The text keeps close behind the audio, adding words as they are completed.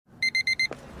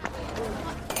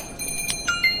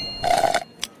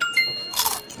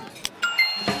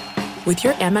With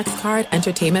your Amex card,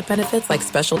 entertainment benefits like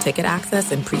special ticket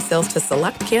access and pre-sales to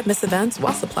select can't-miss events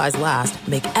while supplies last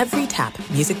make every tap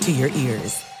music to your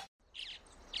ears.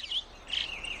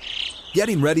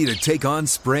 Getting ready to take on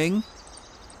spring?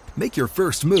 Make your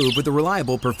first move with the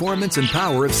reliable performance and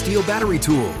power of Steel battery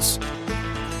tools.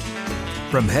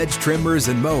 From hedge trimmers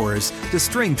and mowers to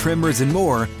string trimmers and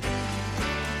more,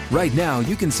 right now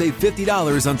you can save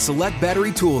 $50 on select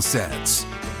battery tool sets.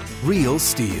 Real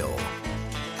Steel.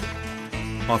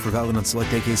 Offer valid on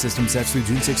select AK system sets through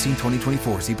June 16,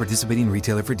 2024. See participating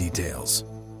retailer for details.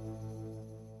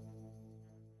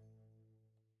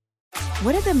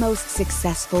 What do the most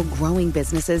successful growing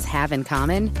businesses have in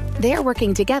common? They're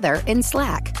working together in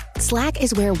Slack. Slack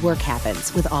is where work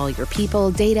happens with all your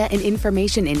people, data, and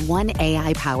information in one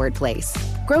AI-powered place.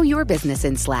 Grow your business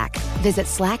in Slack. Visit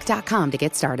slack.com to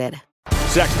get started.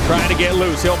 Sexton trying to get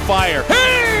loose. He'll fire.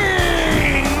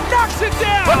 Hey! Knocks it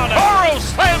down! Vaccaro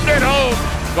slammed it home!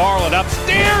 Garland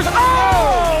upstairs.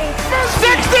 Oh!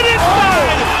 Sexton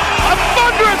inside! A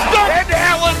thunderous dunk! And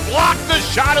Allen blocked the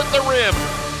shot at the rim.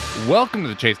 Welcome to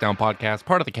the Chase Down Podcast,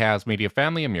 part of the Cavs Media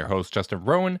family. I'm your host, Justin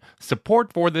Rowan.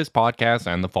 Support for this podcast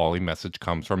and the following message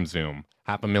comes from Zoom.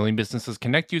 500,000 businesses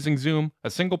connect using Zoom, a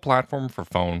single platform for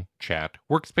phone, chat,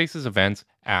 workspaces, events,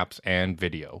 apps, and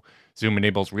video. Zoom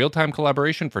enables real-time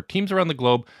collaboration for teams around the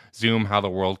globe. Zoom, how the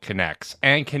world connects.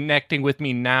 And connecting with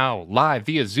me now, live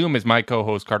via Zoom, is my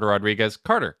co-host, Carter Rodriguez.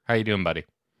 Carter, how you doing, buddy?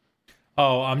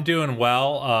 Oh, I'm doing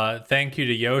well. Thank you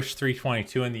to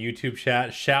Yosh322 in the YouTube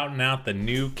chat, shouting out the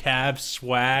new Cavs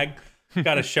swag.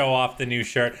 Got to show off the new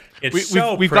shirt. It's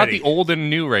we've got the old and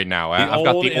new right now. I've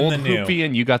got the old hoopy,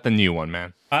 and you got the new one,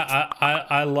 man.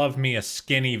 I love me a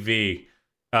skinny V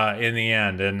in the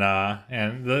end,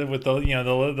 with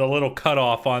the the little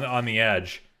cutoff on the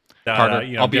edge.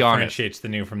 Carter, I'll be differentiates the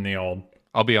new from the old.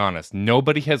 I'll be honest.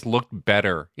 Nobody has looked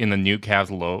better in the new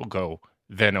Cavs logo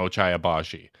than Ochai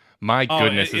Agbaji. My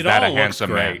goodness, is that a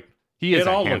handsome man? He is. It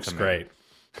all looks great.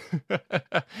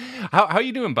 How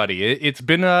you doing, buddy? It's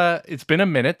been a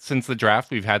minute since the draft.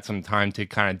 We've had some time to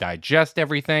kind of digest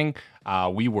everything.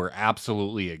 We were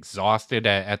absolutely exhausted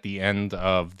at the end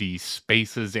of the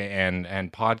spaces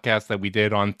and podcasts that we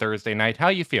did on Thursday night. How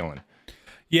you feeling?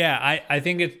 Yeah, I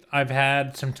think I've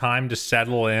had some time to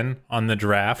settle in on the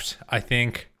draft. I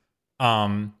think.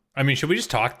 I mean, should we just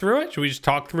talk through it? Should we just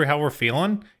talk through how we're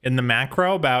feeling in the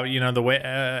macro about, the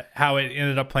way how it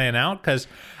ended up playing out? Because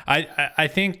I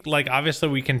think, like, obviously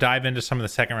we can dive into some of the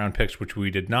second round picks, which we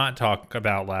did not talk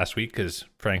about last week because,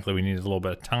 frankly, we needed a little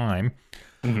bit of time.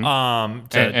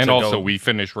 Mm-hmm. We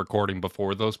finished recording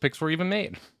before those picks were even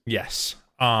made. Yes.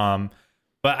 But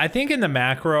I think in the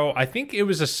macro, I think it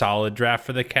was a solid draft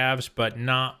for the Cavs, but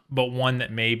one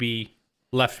that maybe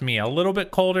left me a little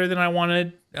bit colder than I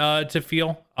wanted to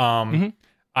feel.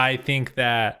 I think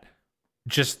that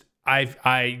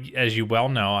I, as you well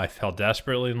know, I fell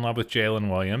desperately in love with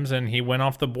Jalen Williams, and he went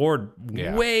off the board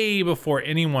way before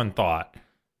anyone thought.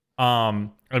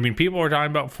 I mean, people were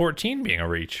talking about 14 being a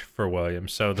reach for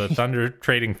Williams. So the Thunder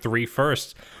trading 3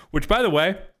 firsts, which, by the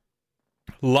way,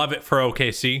 love it for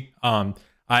OKC.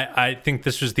 I think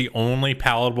this was the only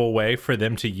palatable way for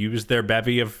them to use their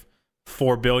bevy of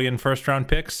 $4 billion first-round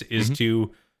picks is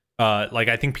to,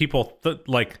 I think people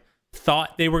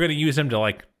thought they were going to use them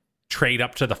to trade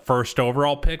up to the first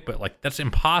overall pick, but that's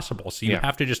impossible. So you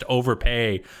have to just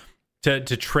overpay to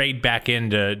trade back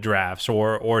into drafts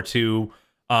or to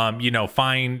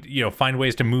find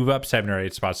ways to move up 7 or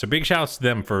 8 spots. So big shouts to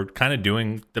them for kind of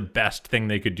doing the best thing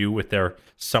they could do with their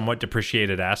somewhat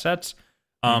depreciated assets.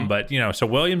 But so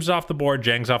Williams is off the board,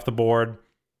 Jang's off the board.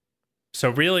 So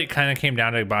really, it kind of came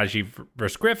down to Agbaji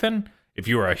versus Griffin. If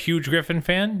you were a huge Griffin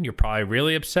fan, you're probably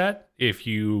really upset. If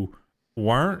you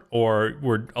weren't or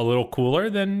were a little cooler,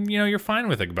 then you're fine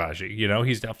with Agbaji.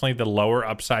 He's definitely the lower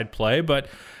upside play, but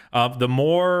the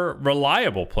more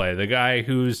reliable play. The guy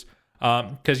who's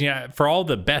because for all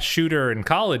the best shooter in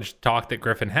college talk that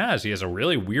Griffin has, he has a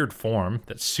really weird form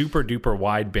that's super duper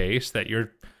wide base that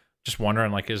you're just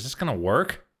wondering is this going to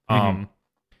work?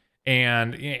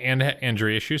 And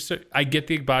injury issues. So I get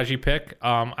the Agbaji pick.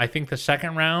 I think the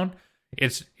second round,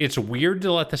 it's weird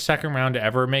to let the second round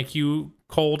ever make you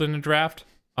cold in a draft.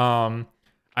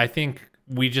 I think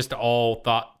we just all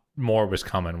thought more was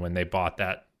coming when they bought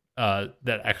that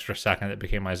extra second that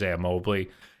became Isaiah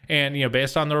Mobley. And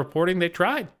based on the reporting, they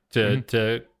tried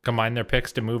to combine their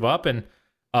picks to move up, and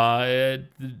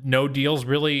no deals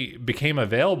really became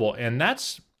available, and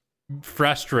that's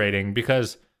frustrating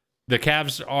because the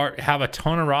Cavs have a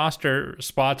ton of roster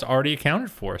spots already accounted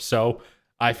for. So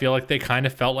I feel like they kind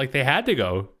of felt like they had to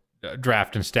go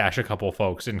draft and stash a couple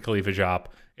folks in Khalifa Diop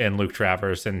and Luke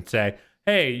Travers and say,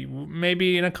 hey,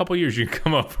 maybe in a couple years you can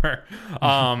come over,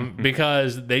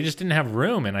 because they just didn't have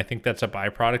room. And I think that's a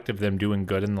byproduct of them doing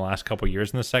good in the last couple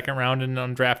years in the second round and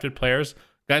undrafted players.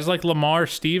 Guys like Lamar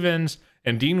Stevens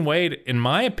and Dean Wade, in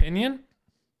my opinion,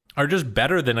 are just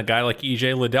better than a guy like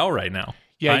EJ Liddell right now.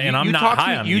 Yeah, and I'm not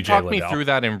high on EJ Liddell. You talked me through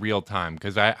that in real time,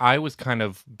 because I was kind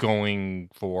of going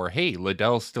for, hey,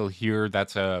 Liddell's still here.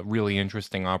 That's a really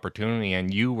interesting opportunity.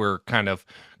 And you were kind of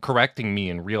correcting me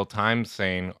in real time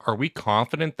saying, are we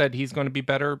confident that he's going to be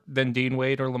better than Dean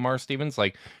Wade or Lamar Stevens?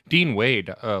 Like Dean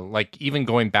Wade, like even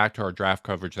going back to our draft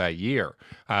coverage that year,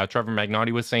 Trevor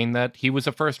Magnotti was saying that he was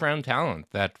a first round talent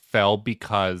that fell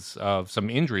because of some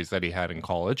injuries that he had in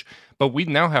college. But we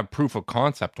now have proof of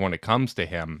concept when it comes to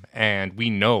him. And we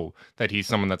know that he's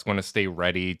someone that's going to stay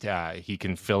ready. He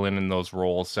can fill in those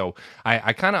roles. So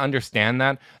I kind of understand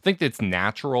that. I think it's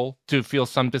natural to feel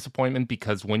some disappointment,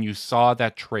 because when you saw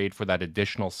that trade for that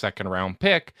additional second round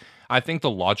pick, I think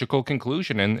the logical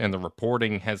conclusion, and the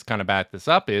reporting has kind of backed this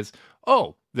up, is,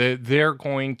 oh, they're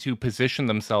going to position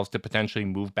themselves to potentially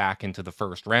move back into the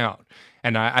first round.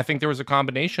 And I think there was a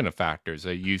combination of factors.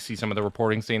 You see some of the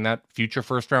reporting saying that future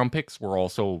first round picks were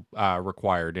also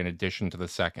required in addition to the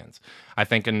seconds. I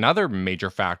think another major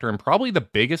factor, and probably the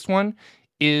biggest one,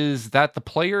 is that the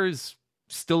players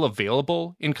still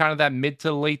available in kind of that mid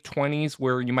to late 20s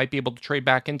where you might be able to trade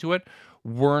back into it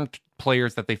weren't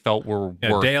players that they felt were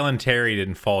worth. Dalen Terry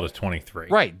didn't fall to 23.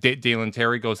 Right. Dalen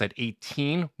Terry goes at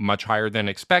 18, much higher than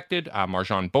expected.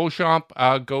 Marjan Beauchamp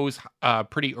goes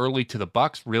pretty early to the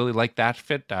Bucks. Really like that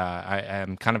fit. I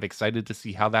am kind of excited to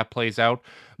see how that plays out.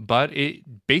 But it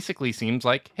basically seems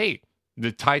like, hey,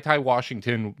 the Ty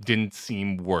Washington didn't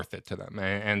seem worth it to them.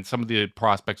 And some of the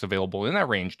prospects available in that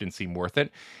range didn't seem worth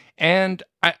it. And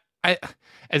I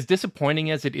as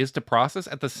disappointing as it is to process,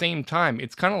 at the same time,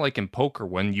 it's kind of like in poker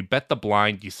when you bet the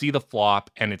blind, you see the flop,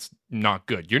 and it's not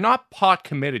good. You're not pot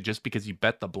committed just because you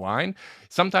bet the blind.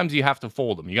 Sometimes you have to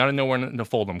fold them. You got to know when to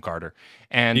fold them, Carter.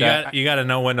 And you got to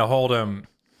know when to hold them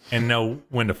and know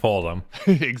when to fold them.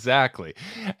 Exactly.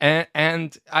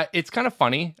 And it's kind of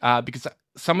funny because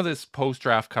some of this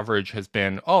post-draft coverage has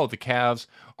been, oh, the Cavs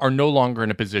are no longer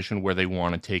in a position where they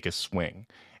want to take a swing.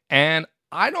 And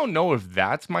I don't know if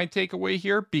that's my takeaway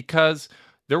here, because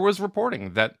there was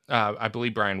reporting that I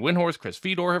believe Brian Windhorst, Chris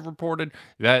Fedor have reported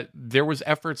that there was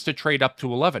efforts to trade up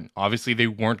to 11. Obviously, they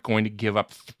weren't going to give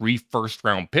up 3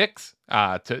 first-round picks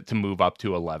to move up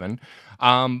to 11.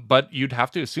 But you'd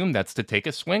have to assume that's to take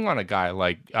a swing on a guy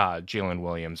like Jalen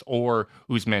Williams or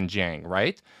Ousmane Dieng,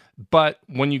 right? But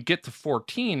when you get to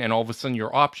 14 and all of a sudden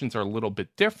your options are a little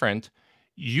bit different,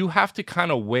 you have to kind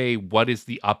of weigh what is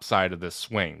the upside of the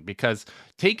swing, because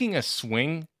taking a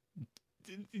swing,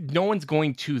 no one's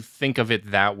going to think of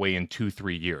it that way in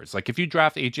 2-3 years. Like if you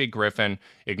draft AJ Griffin,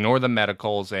 ignore the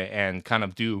medicals and kind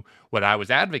of do what I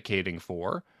was advocating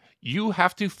for, you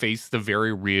have to face the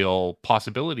very real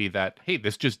possibility that, hey,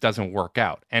 this just doesn't work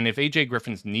out. And if AJ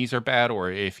Griffin's knees are bad, or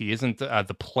if he isn't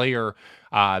the player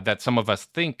that some of us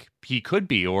think he could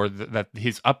be, or that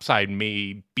his upside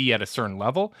may be at a certain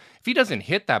level, if he doesn't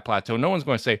hit that plateau, no one's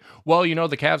going to say, well, you know,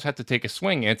 the Cavs had to take a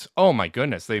swing. It's, oh my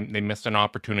goodness, they missed an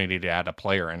opportunity to add a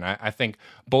player. And I think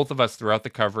both of us throughout the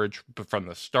coverage, from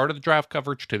the start of the draft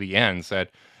coverage to the end,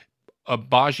 said,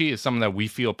 Agbaji is someone that we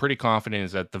feel pretty confident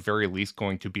is at the very least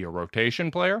going to be a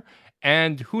rotation player.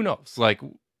 And who knows, like,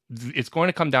 it's going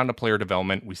to come down to player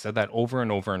development. We said that over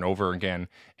and over and over again.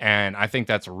 And I think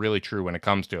that's really true when it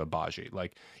comes to Agbaji.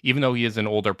 Like, even though he is an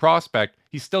older prospect,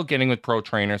 he's still getting with pro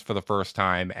trainers for the first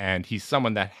time. And he's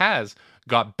someone that has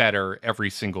got better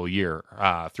every single year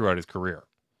throughout his career.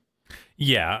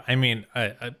 Yeah, I mean,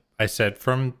 I said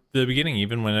from the beginning,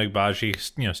 even when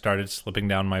Agbaji, started slipping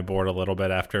down my board a little bit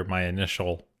after my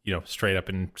initial, straight up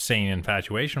insane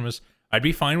infatuation, was I'd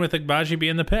be fine with Agbaji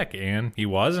being the pick, and he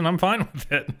was, and I'm fine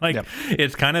with it.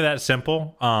 It's kind of that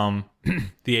simple.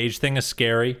 The age thing is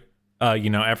scary.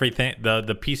 Everything,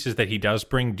 the pieces that he does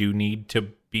bring do need to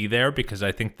be there, because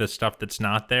I think the stuff that's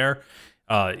not there,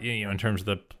 in terms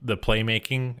of the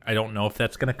playmaking, I don't know if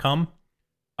that's going to come.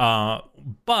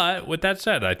 But with that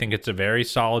said, I think it's a very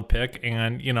solid pick,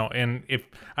 and and if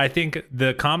I think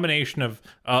the combination of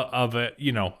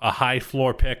a high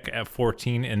floor pick at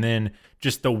 14, and then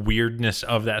just the weirdness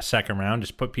of that second round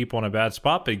just put people in a bad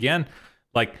spot. But again,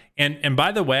 and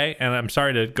by the way, and I'm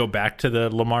sorry to go back to the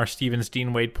Lamar Stevens,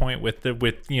 Dean Wade point with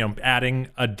adding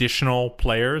additional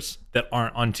players that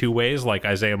aren't on two ways, like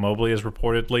Isaiah Mobley is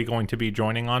reportedly going to be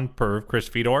joining on per Chris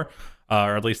Fedor,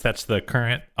 or at least that's the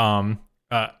current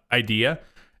idea.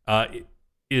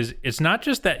 is it's not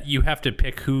just that you have to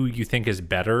pick who you think is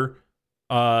better,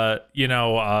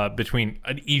 between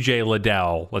an EJ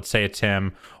Liddell, let's say it's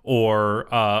him,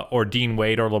 or Dean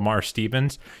Wade or Lamar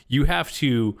Stevens. You have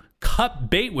to cut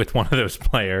bait with one of those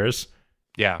players.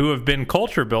 Yeah, who have been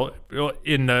culture built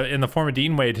in the form of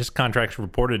Dean Wade. His contract's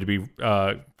reported to be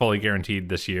fully guaranteed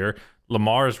this year.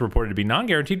 Lamar is reported to be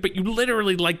non-guaranteed, but you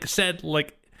literally said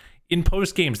in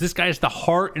post games, this guy is the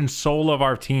heart and soul of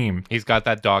our team. He's got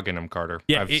that dog in him, Carter.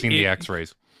 Yeah, I've seen the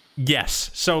X-rays. Yes,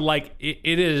 so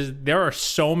it is. There are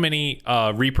so many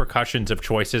repercussions of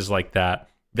choices like that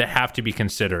have to be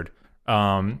considered.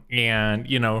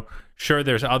 Sure,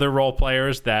 there's other role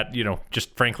players that,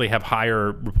 just frankly have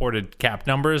higher reported cap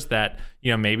numbers that,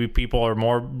 maybe people are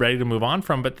more ready to move on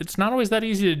from, but it's not always that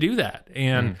easy to do that.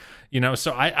 And,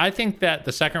 so I think that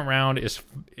the second round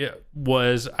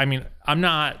I'm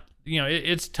not,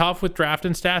 it's tough with draft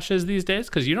and stashes these days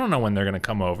because you don't know when they're going to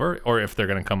come over or if they're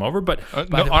going to come over. But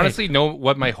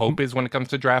what my hope is when it comes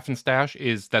to draft and stash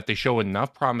is that they show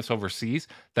enough promise overseas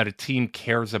that a team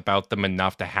cares about them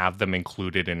enough to have them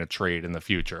included in a trade in the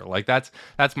future. That's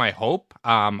my hope.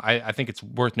 I think it's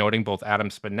worth noting both Adam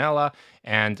Spinella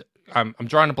and I'm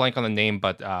drawing a blank on the name,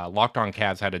 but Locked On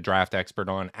Cavs had a draft expert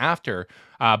on after.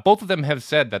 Both of them have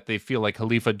said that they feel like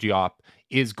Khalifa Diop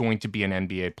is going to be an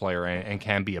NBA player and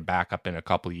can be a backup in a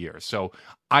couple of years. So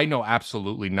I know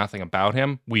absolutely nothing about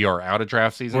him. We are out of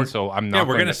draft season, so I'm not. Yeah,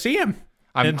 we're going to see him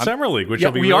in Summer League, which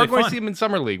will be really fun. We are going to see him in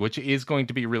Summer League, which is going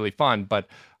to be really fun. But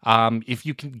if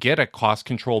you can get a cost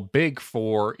control big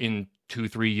for in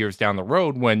 2-3 years down the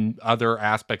road when other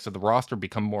aspects of the roster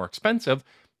become more expensive,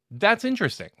 that's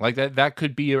interesting. That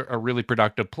could be a really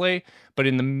productive play. But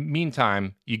in the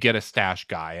meantime, you get a stash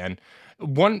guy. And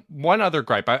one other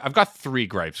gripe. I've got 3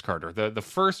 gripes, Carter. The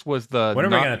first was when are we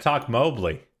going to talk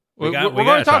Mobley? We're going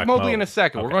to talk Mobley in a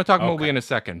second. Okay. We're going to talk Mobley in a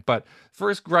second. But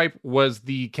first gripe was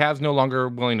the Cavs no longer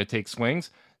willing to take swings.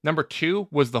 Number 2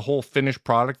 was the whole finished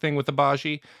product thing with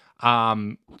Agbaji.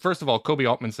 First of all, Kobe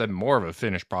Altman said more of a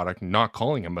finished product, not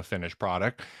calling him a finished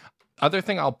product. Other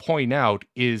thing I'll point out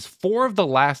is 4 of the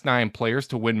last 9 players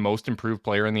to win Most Improved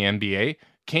Player in the NBA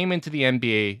came into the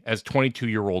NBA as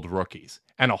 22-year-old rookies.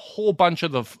 And a whole bunch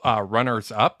of the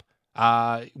runners-up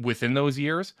within those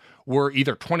years were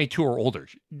either 22 or older.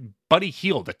 Buddy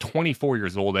Hield, at 24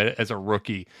 years old as a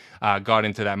rookie, got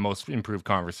into that Most Improved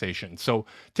conversation. So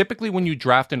typically when you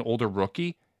draft an older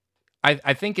rookie,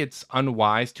 I think it's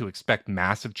unwise to expect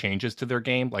massive changes to their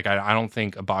game. I don't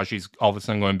think Agbaji's all of a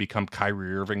sudden going to become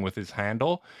Kyrie Irving with his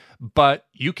handle, but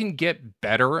you can get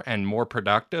better and more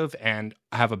productive and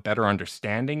have a better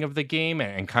understanding of the game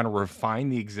and kind of refine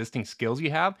the existing skills you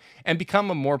have and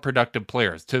become a more productive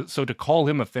player. So to call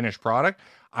him a finished product,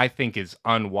 I think is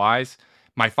unwise.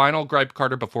 My final gripe,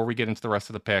 Carter, before we get into the rest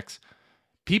of the picks,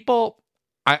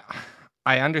 I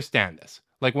understand this.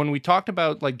 When we talked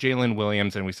about Jalen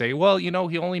Williams and we say, well, he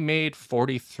only made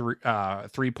 43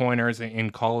 3-pointers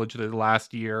in college the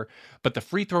last year, but the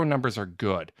free throw numbers are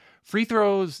good. Free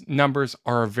throws numbers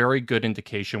are a very good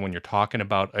indication when you're talking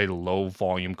about a low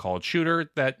volume college shooter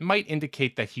that might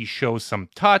indicate that he shows some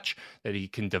touch, that he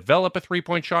can develop a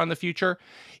 3-point shot in the future.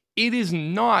 It is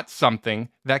not something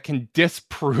that can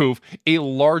disprove a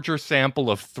larger sample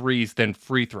of threes than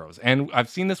free throws. And I've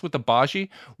seen this with Agbaji.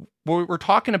 What we're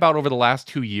talking about over the last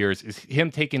 2 years is him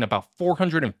taking about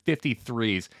 450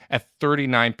 threes at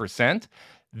 39%.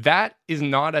 That is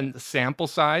not a sample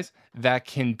size that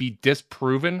can be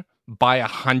disproven by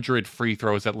 100 free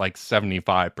throws at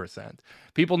 75%.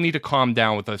 People need to calm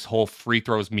down with this whole free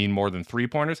throws mean more than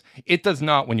 3-pointers. It does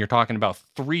not when you're talking about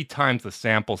 3 times the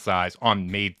sample size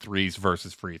on made threes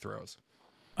versus free throws.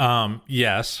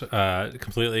 Yes,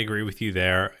 completely agree with you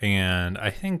there. And I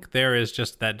think there is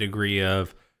just that degree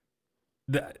of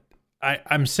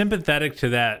I'm sympathetic to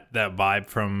that vibe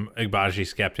from Agbaji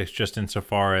skeptics, just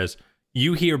insofar as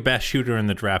you hear best shooter in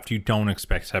the draft, you don't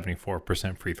expect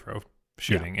 74% free throw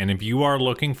shooting. Yeah. And if you are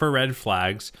looking for red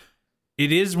flags,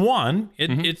 it is one.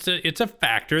 It's a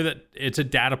factor that it's a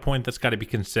data point that's got to be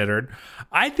considered.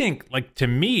 I think, to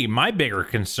me, my bigger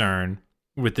concern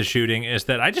with the shooting is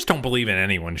that I just don't believe in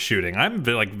anyone shooting. I'm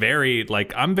very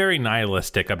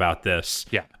nihilistic about this.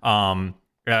 Yeah.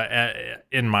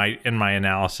 In my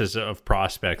analysis of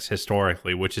prospects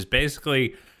historically, which is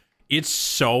basically, it's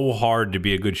so hard to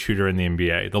be a good shooter in the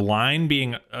NBA. The line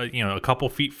being a couple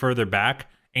feet further back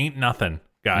ain't nothing,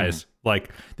 guys.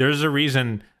 There's a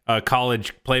reason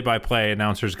college play-by-play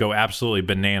announcers go absolutely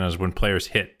bananas when players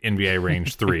hit NBA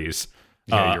range threes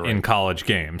in college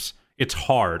games. It's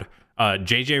hard.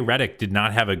 JJ Redick did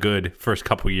not have a good first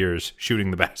couple years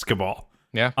shooting the basketball.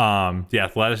 Yeah. The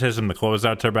athleticism, the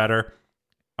closeouts are better.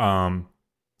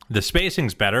 The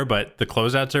spacing's better, but the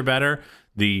closeouts are better.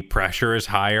 The pressure is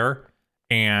higher.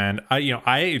 And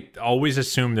I always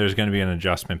assume there's going to be an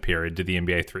adjustment period to the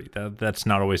NBA 3. That's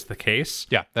not always the case.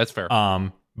 Yeah, that's fair.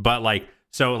 But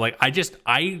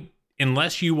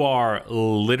unless you are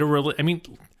literally,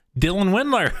 Dylan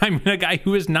Windler, a guy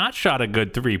who has not shot a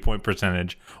good 3-point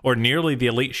percentage or nearly the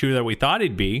elite shooter that we thought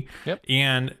he'd be. Yep.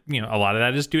 And, a lot of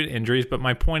that is due to injuries. But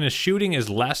my point is shooting is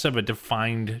less of a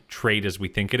defined trait as we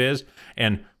think it is.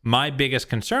 And my biggest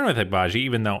concern with Agbaji,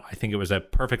 even though I think it was a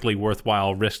perfectly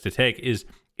worthwhile risk to take, is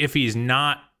if he's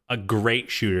not a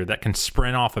great shooter that can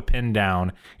sprint off a pin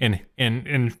down and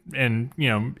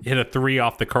hit a 3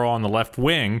 off the curl on the left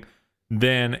wing,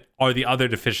 then are the other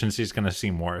deficiencies going to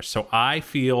seem worse? So I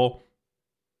feel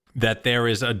that there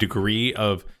is a degree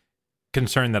of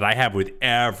concern that I have with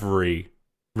every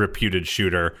reputed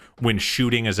shooter when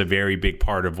shooting is a very big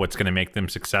part of what's going to make them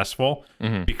successful,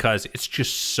 because it's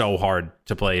just so hard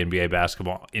to play NBA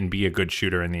basketball and be a good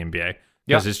shooter in the NBA,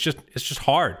 because it's just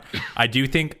hard. I do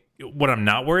think what I'm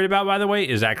not worried about, by the way,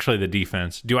 is actually the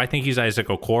defense. Do I think he's Isaac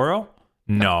Okoro?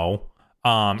 No.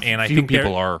 And I think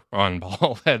people are on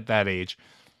ball at that age.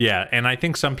 Yeah, and I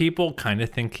think some people kind of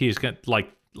think he's going to,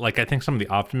 like I think some of the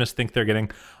optimists think they're getting,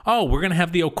 we're going to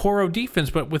have the Okoro defense,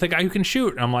 but with a guy who can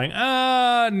shoot. And I'm like,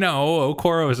 no,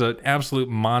 Okoro is an absolute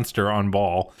monster on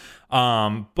ball.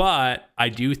 But I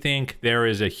do think there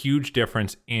is a huge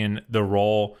difference in the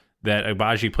role that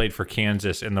Agbaji played for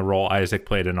Kansas and the role Isaac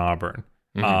played in Auburn.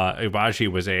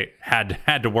 Agbaji was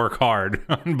had to work hard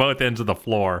on both ends of the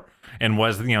floor and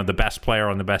was the best player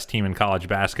on the best team in college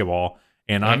basketball.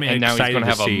 And I'm excited now he's going to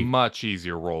have see a much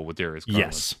easier role with Darius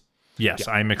Garland. Yes, yeah.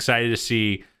 I'm excited to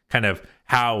see kind of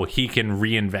how he can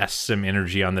reinvest some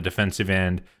energy on the defensive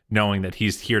end, knowing that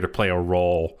he's here to play a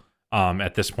role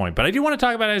at this point. But I do want to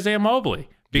talk about Isaiah Mobley,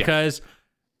 because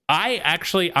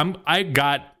I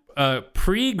got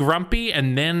pre-grumpy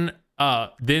and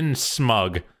then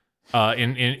smug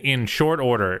in short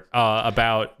order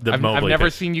about the Mobley. I've never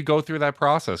seen you go through that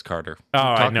process, Carter.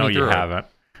 I know you haven't.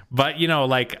 But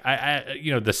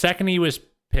the second he was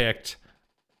picked,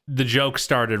 the joke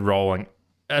started rolling,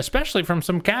 especially from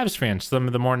some Cavs fans, some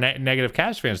of the more negative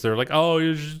Cavs fans. They're like,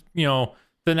 you're just,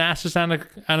 Thanasis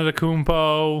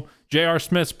Antetokounmpo, J.R.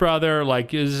 Smith's brother,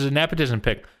 this is a nepotism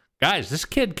pick. Guys, this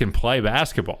kid can play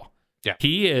basketball. Yeah.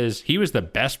 He was the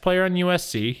best player on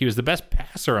USC. He was the best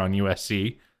passer on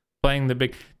USC, playing the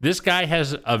big. This guy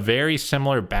has a very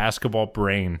similar basketball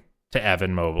brain to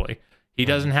Evan Mobley. He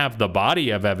doesn't have the body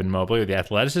of Evan Mobley or the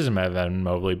athleticism of Evan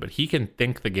Mobley, but he can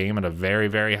think the game at a very,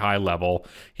 very high level.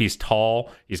 He's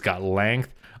tall. He's got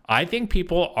length. I think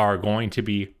people are going to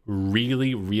be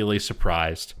really, really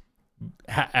surprised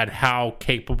at how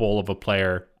capable of a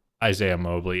player Isaiah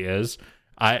Mobley is.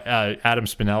 Adam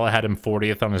Spinella had him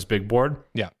 40th on his big board.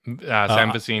 Yeah,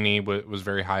 Sam Vecini was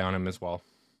very high on him as well.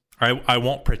 I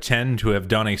won't pretend to have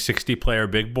done a 60-player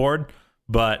big board,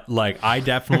 but I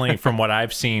definitely, from what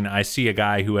I've seen, I see a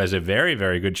guy who has a very,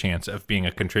 very good chance of being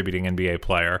a contributing NBA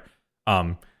player.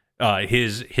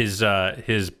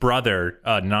 His brother,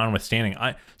 notwithstanding.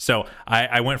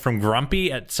 I went from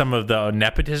grumpy at some of the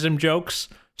nepotism jokes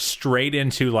straight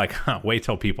into wait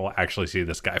till people actually see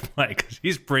this guy play, because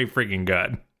he's pretty freaking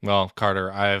good. Well,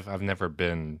 Carter, I've never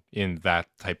been in that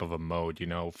type of a mode,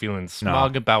 feeling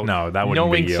smug about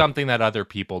knowing something that other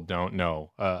people don't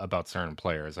know about certain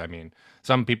players. I mean,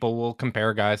 some people will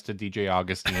compare guys to DJ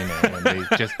Augustine, and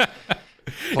they just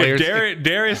players. If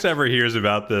Darius ever hears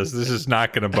about this is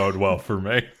not going to bode well for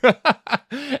me.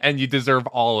 And you deserve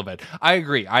all of it. I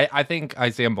agree. I think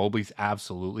Isaiah Mobley's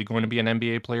absolutely going to be an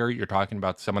NBA player. You're talking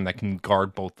about someone that can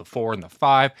guard both the 4 and the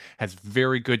 5, has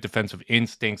very good defensive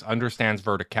instincts, understands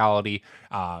verticality,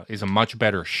 is a much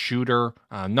better shooter,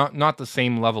 not the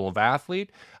same level of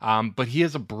athlete, but he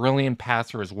is a brilliant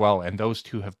passer as well, and those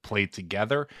two have played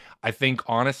together. I think,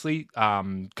 honestly,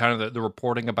 kind of the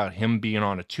reporting about him being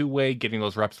on a two-way, getting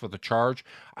those reps with a charge,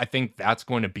 I think that's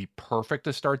going to be perfect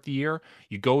to start the year.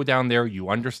 You go down there, you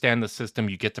understand the system,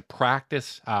 you get to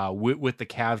practice with the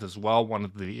Cavs as well. One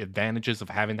of the advantages of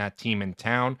having that team in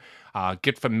town,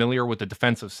 get familiar with the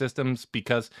defensive systems,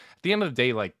 because at the end of the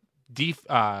day,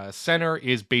 center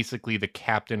is basically the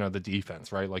captain of the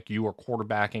defense, right? You are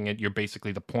quarterbacking it. You're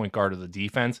basically the point guard of the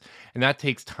defense, and that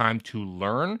takes time to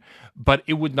learn. But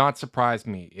it would not surprise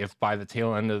me if by the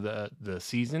tail end of the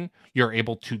season, you're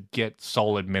able to get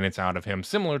solid minutes out of him,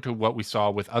 similar to what we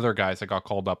saw with other guys that got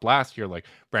called up last year, like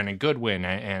Brandon Goodwin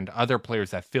and other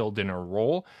players that filled in a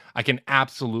role. I can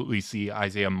absolutely see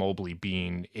Isaiah Mobley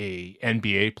being a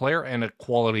NBA player and a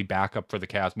quality backup for the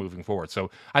Cavs moving forward. So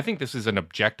I think this is an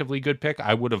objectively good pick.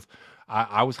 I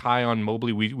was high on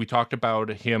Mobley. We talked about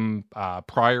him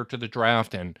prior to the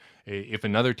draft, and if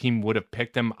another team would have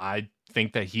picked him, I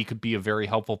think that he could be a very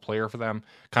helpful player for them,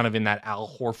 kind of in that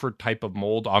Al Horford type of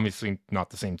mold. Obviously not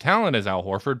the same talent as Al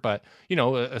Horford, but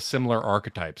a similar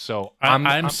archetype. So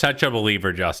I'm such a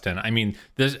believer, Justin. I mean,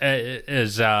 this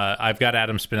is I've got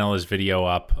Adam Spinella's video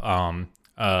up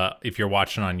if you're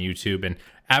watching on YouTube, and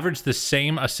averaged the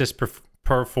same assist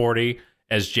per 40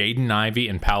 as Jaden Ivey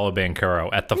and Paolo Banchero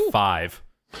at the 5.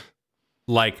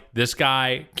 Like, this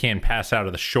guy can pass out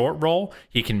of the short roll.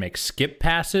 He can make skip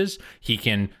passes. He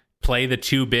can play the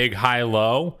 2 big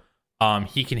high-low.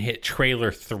 He can hit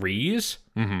trailer threes.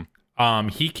 Mm-hmm.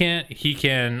 He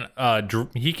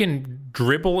can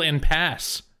dribble and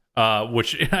pass.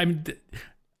 That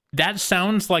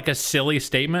sounds like a silly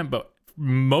statement, but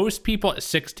most people at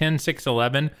 6'10",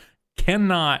 6'11"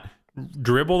 cannot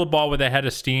dribble the ball with a head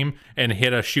of steam and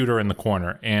hit a shooter in the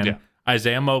corner. And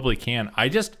Isaiah Mobley can.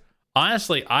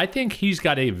 Honestly, I think he's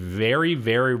got a very,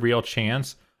 very real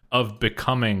chance of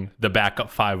becoming the backup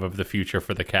 5 of the future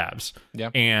for the Cavs. Yeah.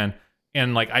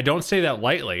 And like, I don't say that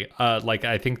lightly. Like,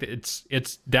 I think that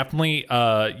it's definitely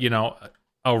a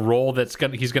role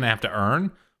he's gonna have to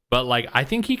earn. But like, I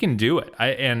think he can do it.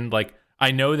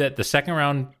 I know that the second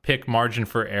round pick margin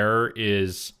for error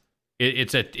is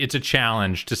it's a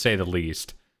challenge, to say the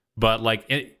least. But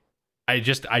like, I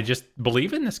just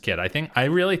believe in this kid. I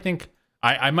really think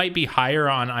I might be higher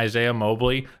on Isaiah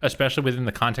Mobley, especially within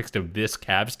the context of this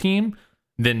Cavs team,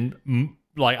 than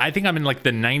like, I think I'm in like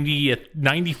the 95th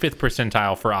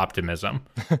percentile for optimism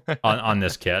on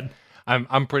this kid.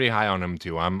 I'm pretty high on him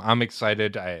too. I'm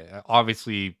excited.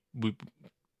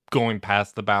 Going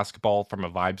past the basketball from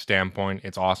a vibe standpoint,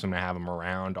 it's awesome to have him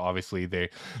around. Obviously,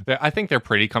 I think they're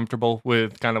pretty comfortable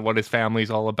with kind of what his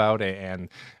family's all about, and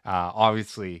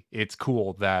obviously, it's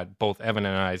cool that both Evan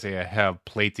and Isaiah have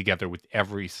played together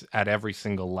at every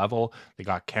single level. They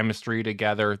got chemistry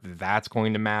together. That's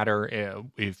going to matter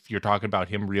if you're talking about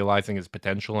him realizing his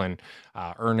potential and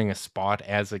earning a spot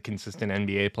as a consistent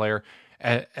NBA player.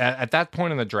 At that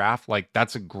point in the draft, like,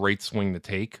 that's a great swing to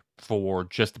take for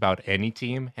just about any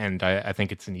team, and I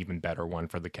think it's an even better one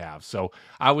for the Cavs. So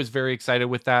I was very excited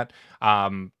with that.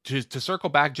 To circle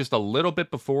back just a little bit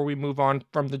before we move on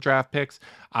from the draft picks,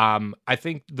 I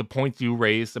think the points you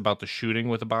raised about the shooting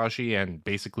with Agbaji and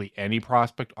basically any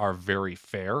prospect are very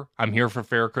fair. I'm here for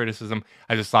fair criticism.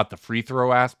 I just thought the free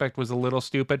throw aspect was a little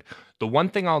stupid. The one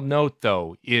thing I'll note,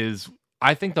 though, is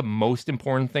I think the most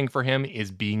important thing for him is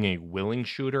being a willing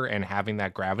shooter and having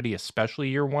that gravity, especially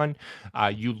year one.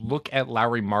 You look at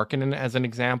Lauri Markkanen as an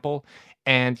example,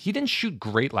 and he didn't shoot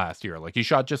great last year. Like, he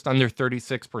shot just under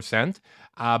 36%.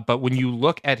 But when you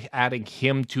look at adding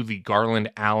him to the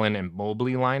Garland, Allen, and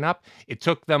Mobley lineup, it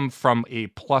took them from a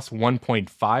plus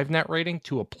 1.5 net rating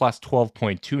to a plus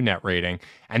 12.2 net rating.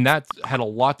 And that had a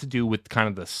lot to do with kind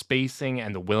of the spacing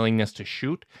and the willingness to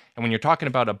shoot. And when you're talking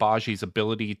about Agbaji's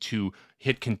ability to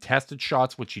hit contested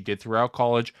shots, which he did throughout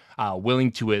college,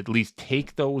 willing to at least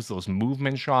take those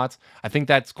movement shots, I think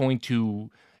that's going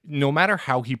to, no matter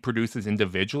how he produces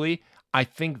individually, I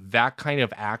think that kind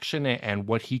of action and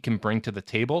what he can bring to the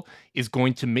table is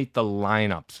going to make the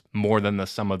lineups more than the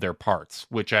sum of their parts,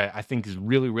 which I think is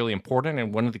really, really important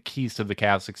and one of the keys to the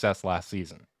Cavs' success last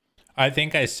season. I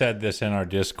think I said this in our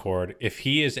Discord. If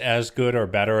he is as good or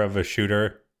better of a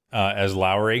shooter as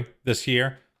Lauri this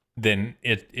year, then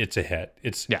it's a hit.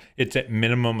 It's at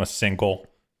minimum a single,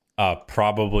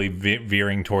 probably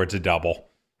veering towards a double.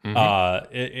 Mm-hmm.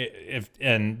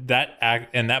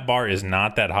 That bar is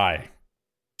not that high.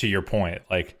 To your point,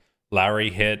 like, Lauri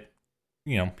hit,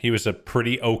 he was a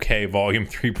pretty okay volume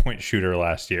 3-point shooter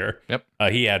last year. Yep.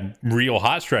 He had real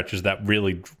hot stretches that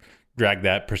really dragged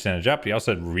that percentage up. He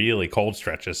also had really cold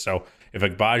stretches. So if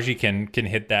Agbaji can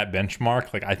hit that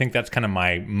benchmark, like, I think that's kind of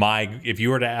my if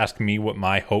you were to ask me what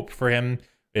my hope for him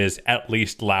is, at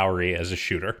least Lauri as a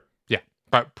shooter.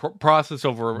 But process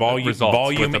over results.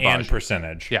 Volume and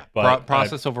percentage. Yeah, but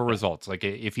process over results. Like,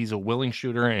 if he's a willing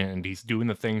shooter and he's doing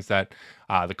the things that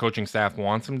the coaching staff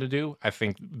wants him to do, I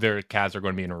think their Cavs are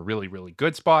going to be in a really, really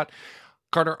good spot.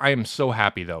 Carter, I am so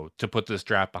happy, though, to put this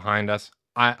draft behind us.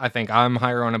 I think I'm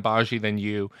higher on Agbaji than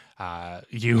you.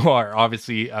 You are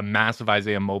obviously a massive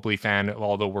Isaiah Mobley fan,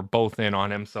 although we're both in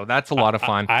on him, so that's a lot of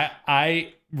fun.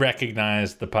 I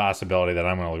recognize the possibility that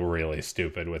I'm going to look really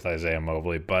stupid with Isaiah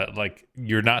Mobley, but like,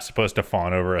 you're not supposed to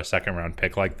fawn over a second round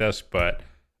pick like this, but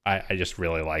I just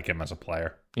really like him as a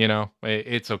player. You know,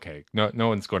 it's okay. No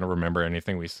one's going to remember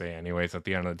anything we say anyways at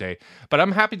the end of the day. But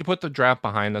I'm happy to put the draft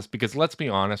behind us because let's be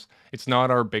honest, it's not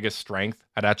our biggest strength.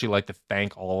 I'd actually like to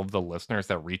thank all of the listeners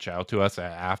that reach out to us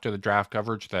after the draft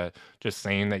coverage, that just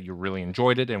saying that you really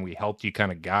enjoyed it and we helped you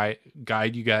kind of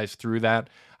guide you guys through that.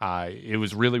 It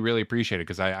was really, really appreciated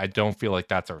because I don't feel like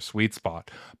that's our sweet spot.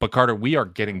 But Carter, we are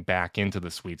getting back into the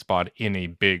sweet spot in a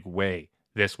big way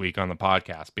this week on the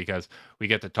podcast because we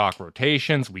get to talk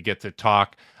rotations, we get to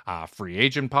talk free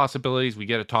agent possibilities, we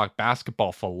get to talk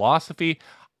basketball philosophy.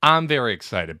 I'm very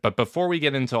excited. But before we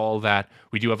get into all that,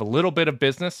 we do have a little bit of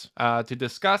business to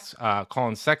discuss.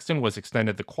 Colin Sexton was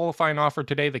extended the qualifying offer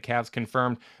today. The Cavs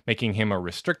confirmed, making him a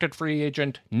restricted free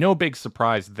agent. No big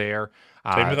surprise there.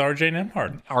 Same with RJ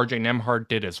Nembhard. RJ Nembhard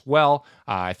did as well.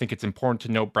 I think it's important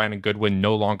to note Brandon Goodwin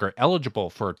no longer eligible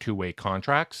for a two-way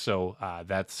contract, so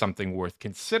that's something worth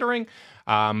considering.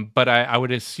 But I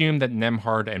would assume that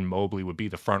Nembhard and Mobley would be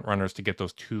the front runners to get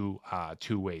those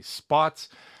two-way spots.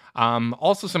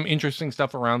 Also, some interesting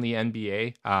stuff around the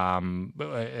NBA,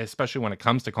 especially when it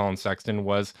comes to Colin Sexton,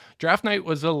 was draft night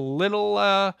was a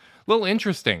little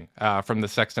interesting from the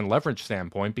Sexton leverage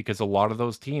standpoint because a lot of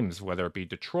those teams, whether it be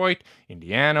Detroit,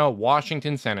 Indiana,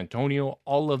 Washington, San Antonio,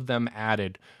 all of them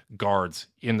added guards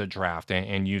in the draft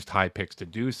and used high picks to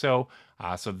do so.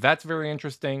 So that's very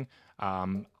interesting.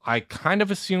 I kind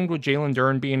of assumed with Jalen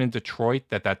Duren being in Detroit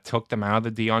that took them out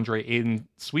of the DeAndre Ayton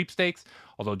sweepstakes.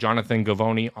 Although Jonathan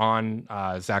Givony on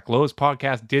Zach Lowe's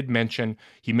podcast did mention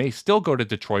he may still go to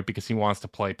Detroit because he wants to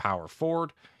play power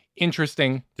forward.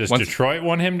 Interesting. Does Detroit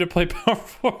want him to play power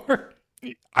forward?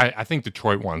 I think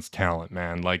Detroit wants talent,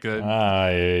 man. Like, yeah,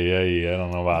 I don't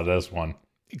know about this one.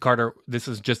 Carter, this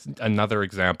is just another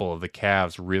example of the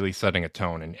Cavs really setting a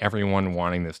tone and everyone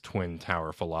wanting this twin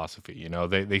tower philosophy. You know,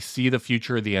 they see the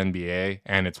future of the NBA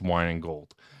and it's wine and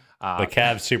gold. The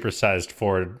Cavs supersized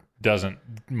Ford doesn't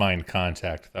mind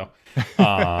contact, though.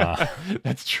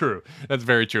 That's true. That's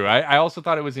very true. I also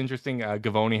thought it was interesting.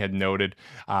 Givony had noted,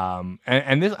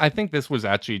 and this, I think this was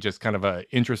actually just kind of an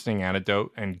interesting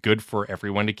anecdote and good for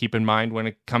everyone to keep in mind when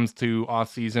it comes to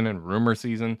off season and rumor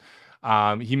season.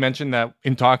 He mentioned that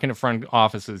in talking to front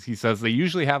offices, he says they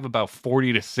usually have about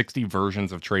 40 to 60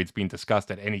 versions of trades being discussed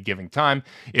at any given time.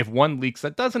 If one leaks,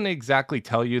 that doesn't exactly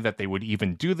tell you that they would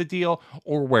even do the deal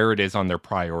or where it is on their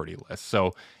priority list.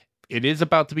 So it is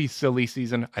about to be silly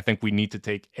season. I think we need to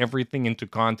take everything into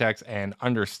context and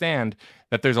understand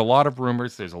that there's a lot of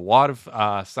rumors. There's a lot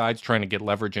of sides trying to get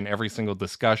leverage in every single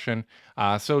discussion.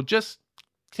 So just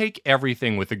take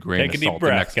everything with a grain of salt. Take a deep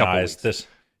breath, guys. This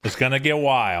is going to get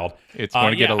wild. It's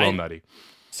going to get a little nutty.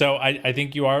 So I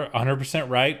think you are 100%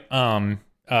 right.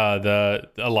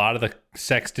 A lot of the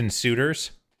Sexton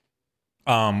suitors,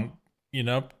 loaded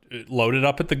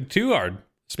up at the 2-guard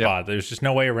spot. Yep. There's just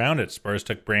no way around it. Spurs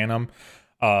took Branham.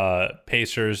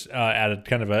 Pacers added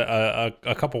kind of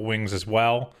a couple wings as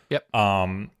well. Yep.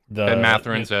 Ben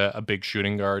Matherin's a big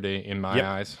shooting guard in my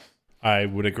eyes. I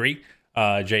would agree.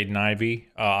 Jaden Ivey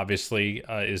obviously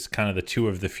is kind of the two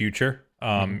of the future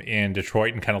in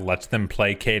Detroit and kind of lets them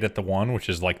play Cade at the 1, which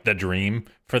is like the dream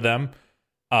for them.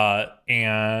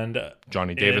 And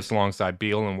Johnny Davis alongside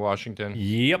Beal in Washington.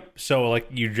 Yep. So like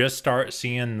you just start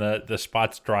seeing the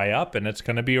spots dry up, and it's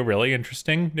going to be a really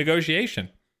interesting negotiation.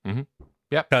 Mm-hmm.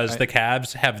 Yeah, because the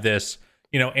Cavs have this,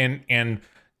 and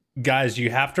guys, you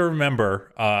have to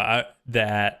remember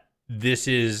that this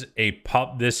is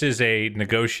a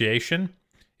negotiation.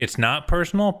 It's not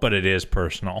personal, but it is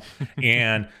personal,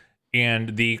 and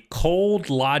the cold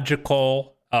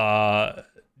logical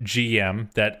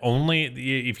GM that only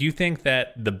if you think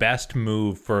that the best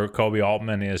move for Kobe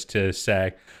Altman is to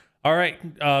say, all right,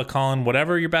 Colin,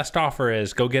 whatever your best offer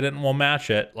is, go get it and we'll match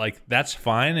it. Like, that's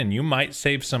fine. And you might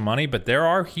save some money, but there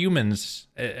are humans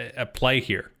at play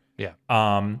here. Yeah.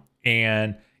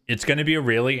 And it's going to be a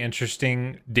really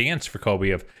interesting dance for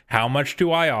Kobe of how much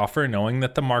do I offer, knowing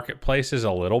that the marketplace is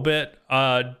a little bit,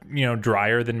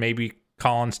 drier than maybe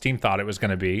Colin's team thought it was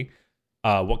going to be.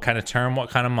 What kind of term, what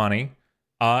kind of money?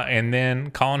 And then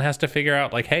Colin has to figure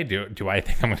out, like, hey, do I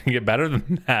think I'm going to get better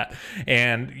than that?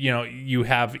 And, you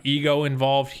have ego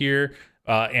involved here.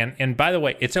 And by the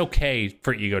way, it's okay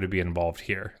for ego to be involved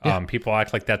here. Yeah. People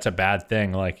act like that's a bad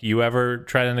thing. Like, you ever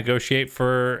try to negotiate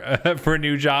for a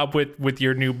new job with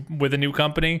a new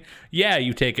company? Yeah,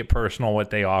 you take it personal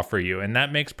what they offer you, and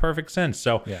that makes perfect sense.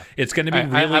 So it's going to be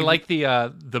really. I like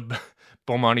the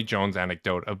Bomani Jones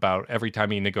anecdote about every time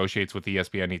he negotiates with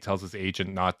ESPN, he tells his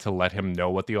agent not to let him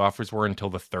know what the offers were until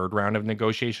the third round of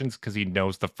negotiations because he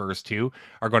knows the first two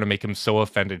are going to make him so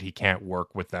offended he can't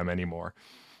work with them anymore.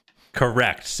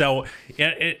 Correct. So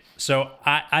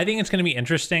I think it's going to be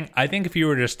interesting. I think if you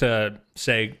were just to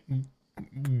say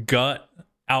gut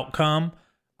outcome,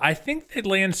 I think they'd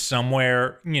land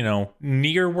somewhere,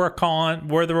 near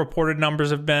where the reported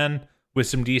numbers have been, with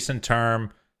some decent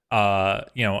term,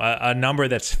 a number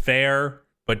that's fair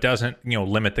but doesn't,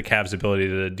 limit the Cavs' ability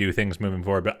to do things moving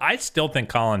forward. But I still think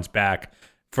Colin's back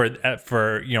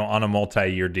for on a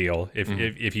multi-year deal.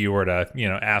 If you were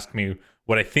to, ask me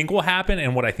what I think will happen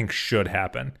and what I think should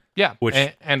happen. Yeah, which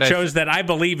and shows that I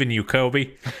believe in you,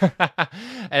 Kobe.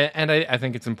 and I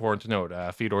think it's important to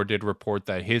note, Fedor did report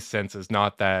that his sense is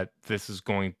not that this is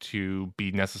going to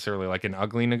be necessarily like an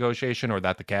ugly negotiation, or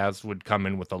that the Cavs would come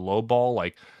in with a low ball.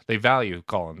 Like, they value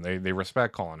Colin, they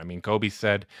respect Colin. I mean, Kobe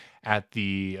said at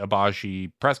the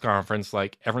Agbaji press conference,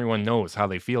 like, everyone knows how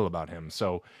they feel about him.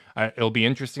 So it'll be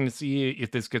interesting to see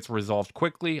if this gets resolved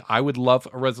quickly. I would love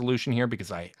a resolution here, because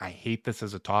I hate this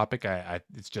as a topic.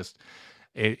 It's just...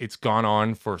 It's gone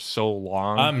on for so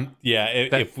long.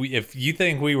 If you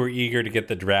think we were eager to get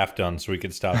the draft done so we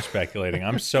could stop speculating,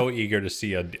 I'm so eager to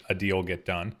see a deal get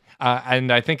done.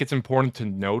 And I think it's important to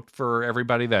note for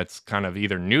everybody that's kind of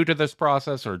either new to this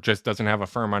process or just doesn't have a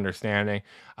firm understanding.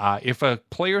 If a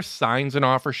player signs an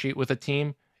offer sheet with a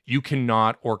team, you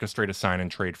cannot orchestrate a sign and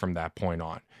trade from that point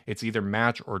on. It's either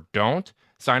match or don't.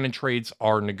 Sign and trades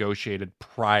are negotiated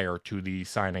prior to the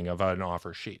signing of an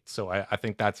offer sheet. So I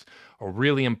think that's a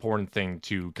really important thing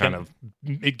to kind of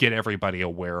get everybody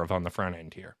aware of on the front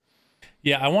end here.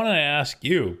 Yeah, I want to ask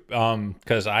you,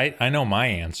 because I know my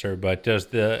answer, but does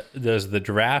the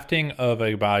drafting of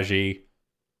Agbaji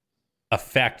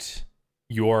affect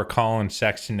your Colin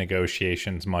Sexton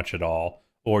negotiations much at all,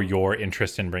 or your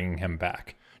interest in bringing him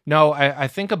back? No, I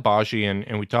think Agbaji,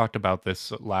 and we talked about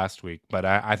this last week, but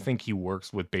I think he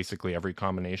works with basically every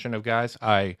combination of guys.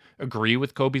 I agree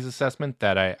with Kobe's assessment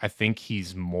that I think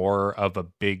he's more of a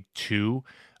big two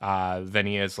than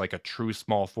he is like a true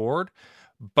small forward.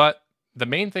 But the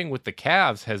main thing with the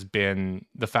Cavs has been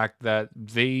the fact that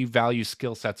they value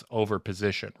skill sets over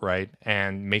position, right?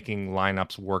 And making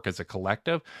lineups work as a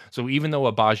collective. So even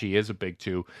though Agbaji is a big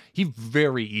two, he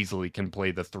very easily can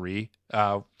play the three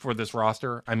for this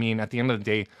roster. I mean, at the end of the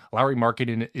day, Lauri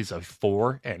Markkanen is a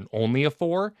 4 and only a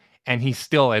 4, and he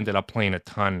still ended up playing a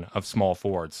ton of small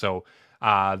forwards. So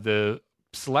the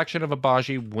selection of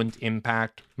Agbaji wouldn't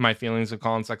impact my feelings of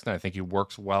Colin Sexton. I think he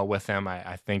works well with him.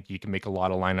 I think you can make a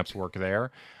lot of lineups work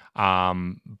there.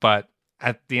 But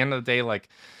at the end of the day, like,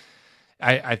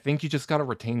 I think you just got to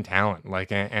retain talent.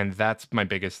 Like, and that's my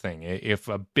biggest thing. If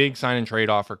a big sign and trade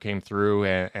offer came through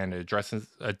and addresses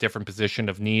a different position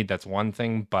of need, that's one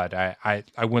thing. But I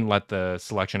wouldn't let the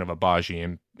selection of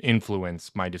Agbaji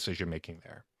influence my decision making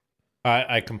there.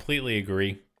 I completely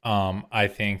agree. I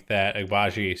think that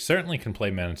Agbaji certainly can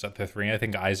play minutes at the 3. I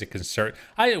think Isaac can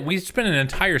we spent an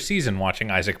entire season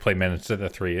watching Isaac play minutes at the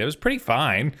 3. It was pretty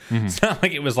fine. Mm-hmm. It's not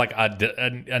like it was like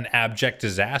an abject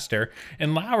disaster.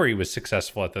 And Lowry was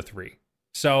successful at the 3.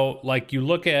 So, like, you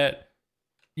look at,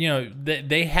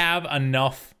 they have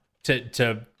enough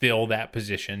to fill that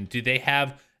position. Do they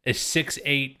have a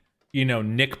 6'8",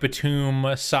 Nick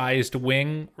Batum sized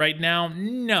wing right now?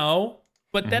 No,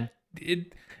 but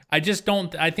I just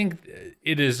don't. I think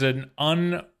it is an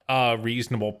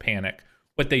unreasonable panic.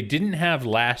 What they didn't have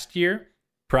last year,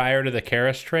 prior to the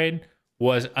Karras trade,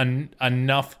 was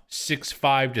enough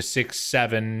 6'5" to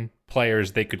 6'7"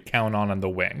 players they could count on the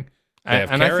wing. They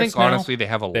have and Karras I think now, honestly they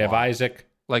have a lot. They have Isaac.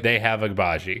 Like, they have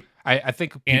Agbaji. I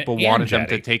think people wanted them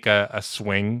to take a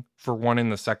swing for one in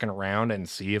the second round and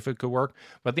see if it could work.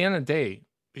 But at the end of the day,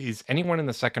 is anyone in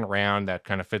the second round that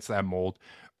kind of fits that mold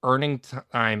earning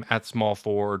time at small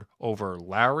forward over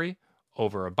Lowry,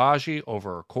 over Agbaji,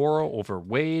 over Okoro, over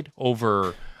Wade,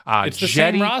 over it's the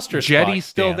Jetty? Same roster Jetty's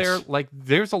still dance. there. Like,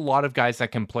 there's a lot of guys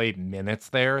that can play minutes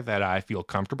there that I feel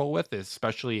comfortable with,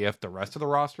 especially if the rest of the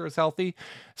roster is healthy.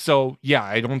 So, yeah,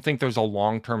 I don't think there's a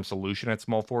long-term solution at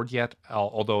small forward yet,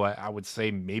 although I would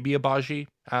say maybe Agbaji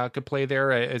could play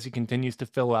there as he continues to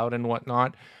fill out and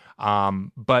whatnot.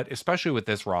 But especially with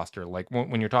this roster, like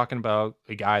when you're talking about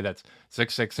a guy that's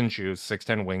 6'6" in shoes,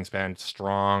 6'10" wingspan,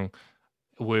 strong,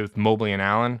 with Mobley and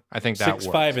Allen, I think that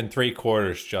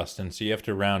 6'5"3/4", Justin. So you have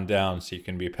to round down so you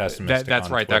can be pessimistic. That's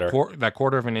on right. Twitter. That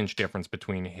quarter of an inch difference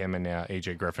between him and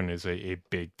AJ Griffin is a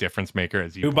big difference maker.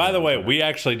 As you, who, by the way, we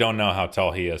actually don't know how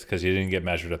tall he is because he didn't get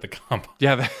measured at the combine.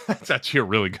 Yeah, that's actually a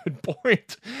really good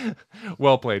point.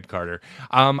 Well played, Carter.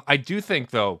 I do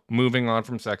think, though, moving on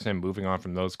from Sexton, moving on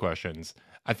from those questions,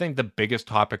 I think the biggest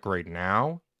topic right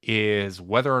now is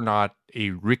whether or not a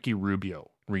Ricky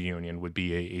Rubio reunion would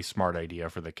be a smart idea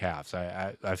for the Cavs.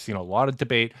 I've seen a lot of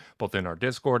debate both in our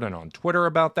Discord and on Twitter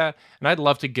about that, and I'd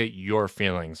love to get your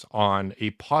feelings on a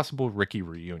possible Ricky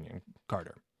reunion,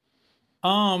 Carter.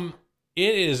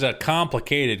 It is a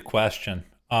complicated question.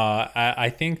 I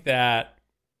think that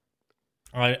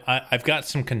I've got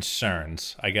some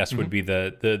concerns, I guess would be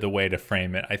the way to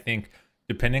frame it. I think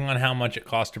depending on how much it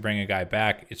costs to bring a guy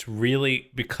back, it's really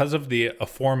because of the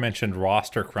aforementioned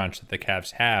roster crunch that the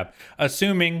Cavs have,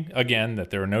 assuming, again, that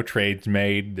there are no trades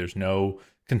made, there's no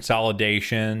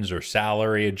consolidations or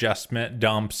salary adjustment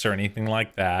dumps or anything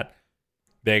like that.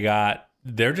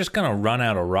 They're just going to run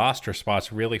out of roster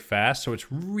spots really fast, so it's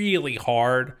really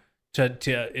hard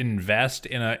to invest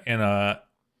in a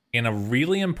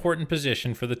really important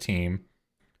position for the team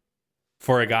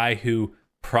for a guy who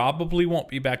probably won't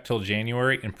be back till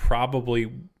January and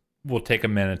probably will take a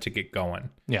minute to get going.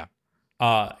 Yeah.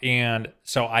 And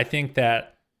so I think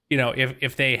that,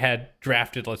 if they had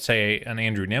drafted, let's say, an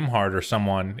Andrew Nembhard or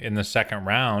someone in the second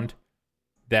round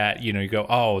that, you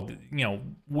go,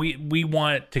 we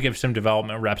want to give some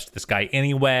development reps to this guy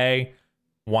anyway.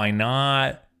 Why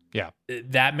not? Yeah.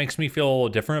 That makes me feel a little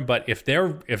different. But if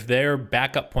their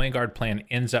backup point guard plan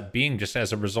ends up being just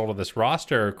as a result of this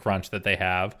roster crunch that they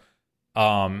have,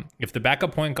 if the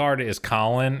backup point guard is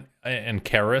Colin and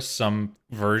Karras, some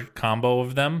combo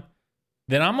of them,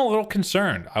 then I'm a little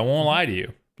concerned. I won't lie to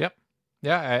you. Yep.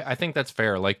 Yeah, I think that's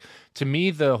fair. Like, to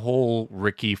me, the whole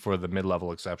Ricky for the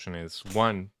mid-level exception is,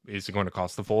 one, is it going to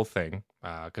cost the full thing?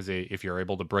 Because if you're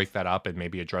able to break that up and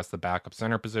maybe address the backup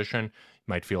center position, you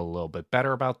might feel a little bit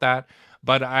better about that.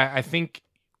 But I think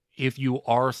if you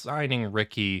are signing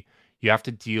Ricky, you have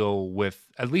to deal with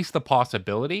at least the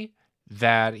possibility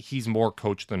that he's more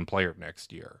coach than player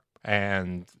next year.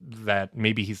 And that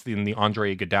maybe he's in the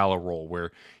Andre Iguodala role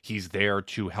where he's there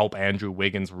to help Andrew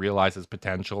Wiggins realize his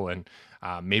potential. And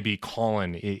maybe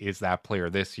Colin is that player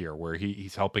this year where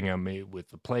he's helping him with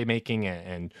the playmaking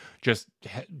and just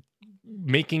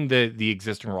making the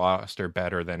existing roster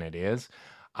better than it is.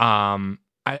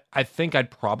 I think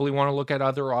I'd probably want to look at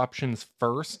other options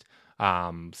first.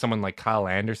 Someone like Kyle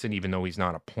Anderson, even though he's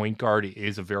not a point guard,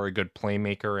 is a very good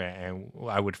playmaker and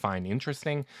I would find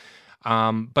interesting.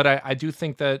 But I do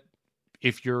think that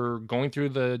if you're going through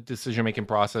the decision-making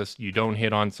process, you don't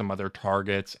hit on some other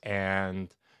targets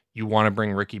and you want to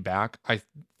bring Ricky back, I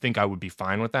think I would be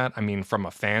fine with that. I mean, from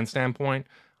a fan standpoint,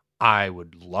 I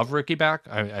would love Ricky back.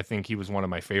 I think he was one of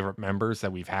my favorite members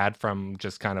that we've had from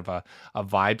just kind of a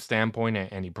vibe standpoint,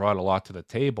 and he brought a lot to the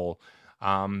table.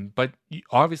 But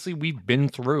obviously we've been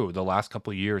through the last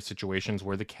couple of years situations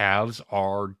where the Cavs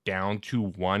are down to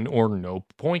one or no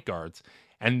point guards.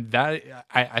 And that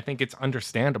I think it's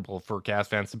understandable for Cavs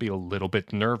fans to be a little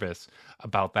bit nervous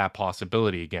about that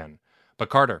possibility again. But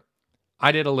Carter,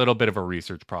 I did a little bit of a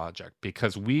research project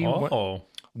because we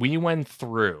went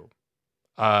through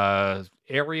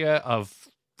area of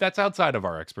that's outside of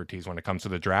our expertise when it comes to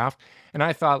the draft. And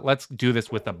I thought, let's do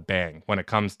this with a bang when it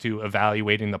comes to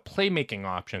evaluating the playmaking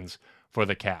options for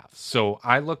the Cavs. So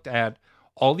I looked at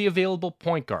all the available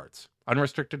point guards,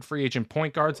 unrestricted free agent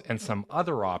point guards, and some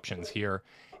other options here.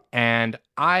 And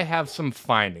I have some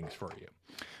findings for you.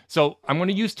 So I'm going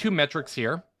to use two metrics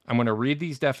here. I'm going to read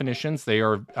these definitions. They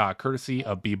are courtesy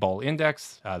of B-Ball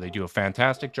Index. They do a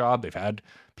fantastic job. They've had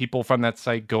people from that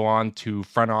site go on to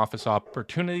front office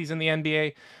opportunities in the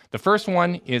NBA. The first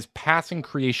one is passing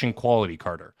creation quality,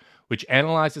 Carter, which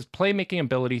analyzes playmaking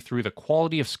ability through the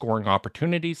quality of scoring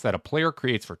opportunities that a player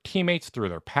creates for teammates through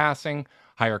their passing.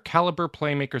 Higher caliber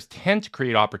playmakers tend to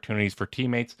create opportunities for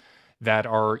teammates that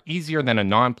are easier than a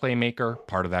non-playmaker.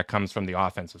 Part of that comes from the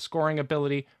offensive scoring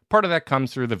ability. Part of that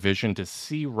comes through the vision to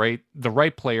see the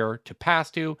right player to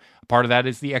pass to. Part of that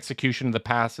is the execution of the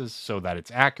passes so that it's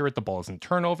accurate, the ball isn't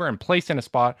turnover, and placed in a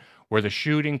spot where the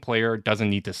shooting player doesn't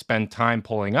need to spend time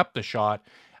pulling up the shot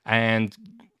and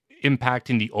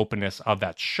impacting the openness of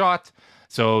that shot.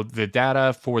 So the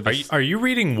data for this... Are you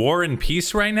reading War and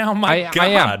Peace right now? My God. I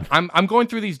am. I'm going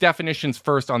through these definitions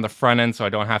first on the front end so I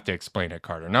don't have to explain it,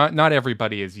 Carter. Not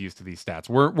everybody is used to these stats.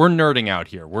 We're nerding out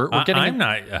here. We're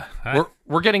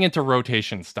getting into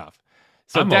rotation stuff.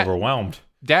 So I'm overwhelmed.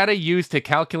 Data used to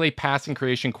calculate passing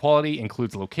creation quality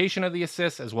includes location of the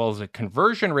assists as well as the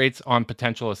conversion rates on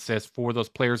potential assists for those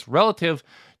players relative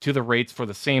to the rates for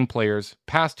the same players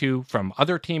passed to from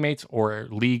other teammates or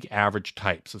league average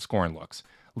types of scoring looks.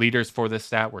 Leaders for this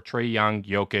stat were Trae Young,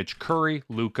 Jokic, Curry,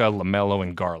 Luka, LaMelo,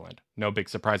 and Garland. No big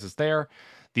surprises there.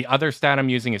 The other stat I'm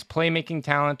using is playmaking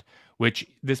talent, which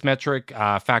this metric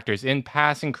factors in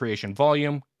passing creation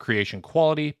volume, creation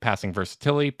quality, passing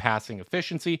versatility, passing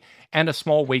efficiency, and a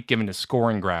small weight given to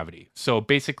scoring gravity. So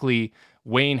basically,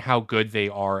 weighing how good they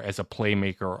are as a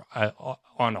playmaker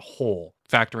on a whole,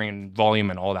 factoring in volume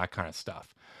and all that kind of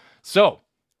stuff. So,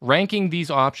 ranking these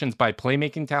options by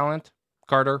playmaking talent,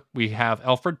 Carter, we have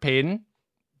Elfrid Payton,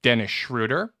 Dennis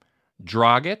Schroeder,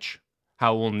 Dragic,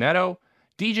 Raul Neto,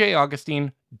 DJ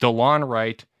Augustine, DeLon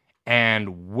Wright,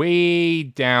 and way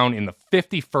down in the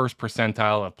 51st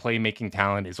percentile of playmaking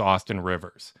talent is Austin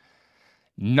Rivers.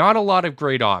 Not a lot of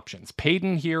great options.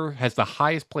 Payton here has the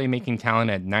highest playmaking talent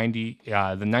at the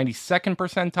 92nd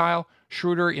percentile,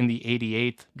 Schroeder in the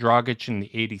 88th, Dragic in the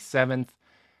 87th.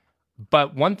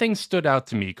 But one thing stood out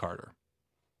to me, Carter,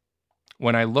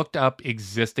 when I looked up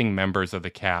existing members of the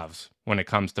Cavs when it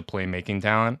comes to playmaking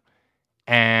talent,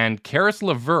 and Caris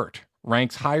LeVert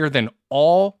ranks higher than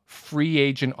all free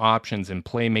agent options in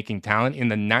playmaking talent in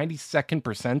the 92nd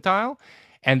percentile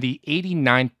and the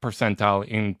 89th percentile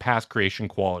in pass creation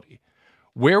quality.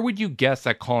 Where would you guess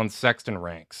that Colin Sexton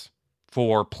ranks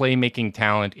for playmaking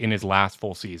talent in his last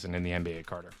full season in the NBA,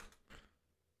 Carter?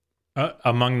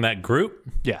 Among that group?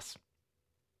 Yes.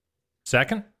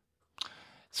 Second?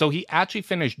 So he actually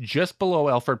finished just below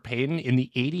Elfrid Payton in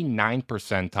the 89th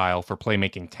percentile for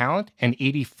playmaking talent and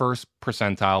 81st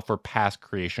percentile for pass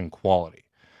creation quality.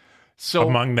 So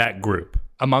among that group.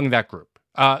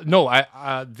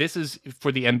 This is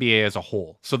for the NBA as a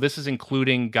whole. So this is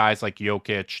including guys like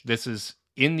Jokic. This is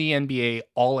in the NBA,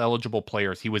 all eligible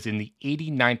players. He was in the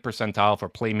 89th percentile for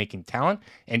playmaking talent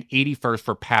and 81st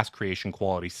for pass creation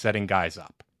quality, setting guys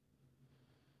up.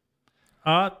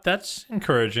 That's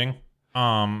encouraging.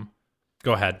 Go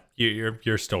ahead.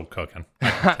 You're still cooking.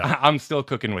 I'm still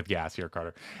cooking with gas here,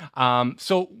 Carter.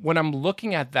 So when I'm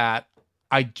looking at that,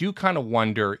 I do kind of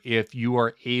wonder if you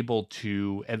are able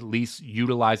to at least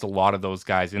utilize a lot of those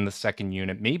guys in the second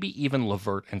unit, maybe even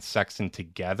LeVert and Sexton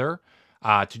together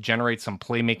to generate some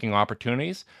playmaking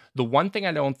opportunities. The one thing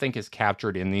I don't think is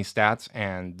captured in these stats,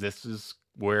 and this is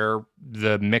where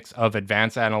the mix of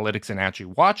advanced analytics and actually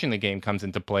watching the game comes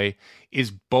into play, is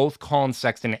both Colin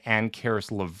Sexton and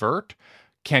Caris LeVert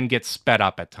can get sped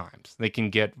up at times. They can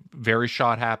get very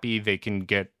shot happy. They can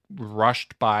get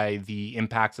rushed by the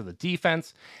impacts of the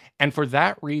defense. And for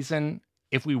that reason,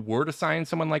 if we were to sign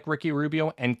someone like Ricky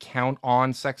Rubio and count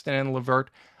on Sexton and LeVert,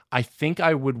 I think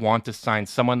I would want to sign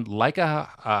someone like a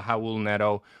Raul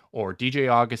Neto or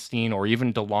DJ Augustine or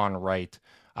even DeLon Wright.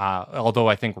 Although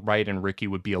I think Wright and Ricky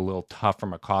would be a little tough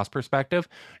from a cost perspective,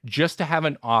 just to have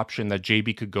an option that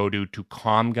JB could go to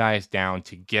calm guys down,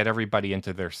 to get everybody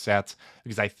into their sets,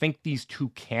 because I think these two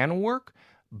can work,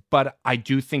 but I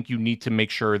do think you need to make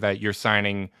sure that you're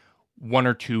signing one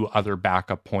or two other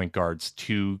backup point guards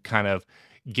to kind of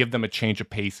give them a change of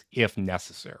pace if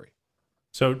necessary.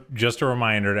 So just a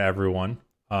reminder to everyone,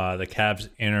 the Cavs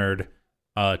entered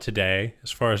today,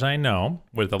 as far as I know,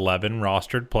 with 11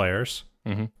 rostered players.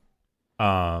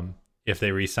 Mm-hmm. If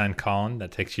they re-sign Colin,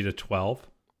 that takes you to 12.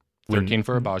 13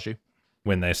 for Agbaji.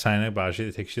 When they sign Agbaji,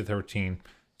 that takes you to 13.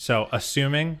 So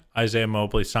assuming Isaiah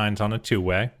Mobley signs on a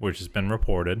two-way, which has been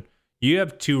reported, you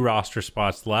have 2 roster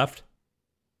spots left.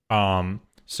 And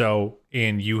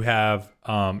you have,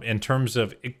 in terms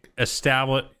of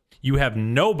you have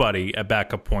nobody at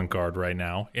backup point guard right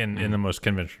now in the most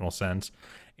conventional sense,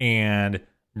 and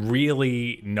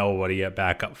really nobody at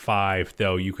backup 5,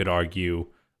 though you could argue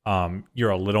you're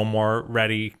a little more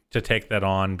ready to take that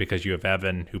on because you have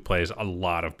Evan, who plays a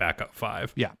lot of backup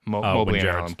 5. Yeah, Mobley and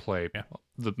Allen play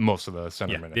most of the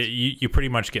center minutes. You pretty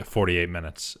much get 48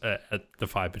 minutes at the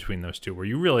 5 between those two, where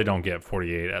you really don't get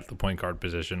 48 at the point guard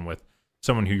position with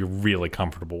someone who you're really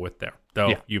comfortable with there,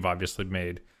 though you've obviously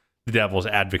made the devil's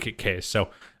advocate case. So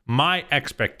my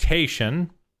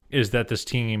expectation is that this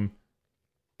team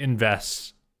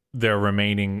invests their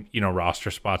remaining,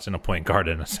 roster spots in a point guard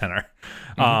and a center.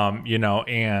 Mm-hmm.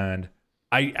 And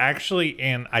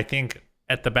I think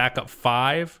at the backup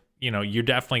 5, you're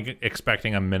definitely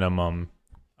expecting a minimum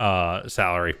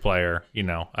salary player.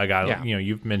 A guy,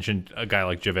 you've mentioned a guy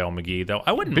like JaVale McGee, though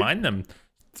I wouldn't mind them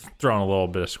throwing a little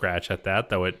bit of scratch at that,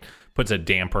 though it puts a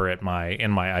damper in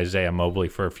my Isaiah Mobley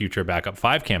for a future backup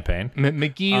 5 campaign.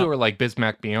 McGee or like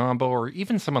Bismack Biyombo, or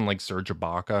even someone like Serge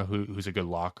Ibaka, who's a good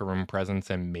locker room presence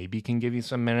and maybe can give you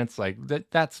some minutes. Like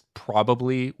that's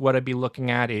probably what I'd be looking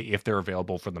at if they're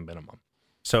available for the minimum.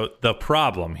 So the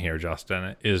problem here,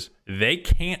 Justin, is they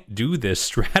can't do this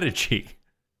strategy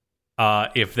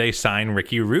if they sign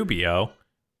Ricky Rubio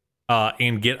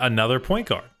and get another point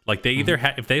guard. Like they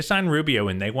either if they sign Rubio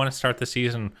and they want to start the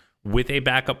season with a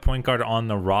backup point guard on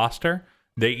the roster,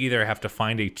 they either have to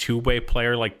find a two-way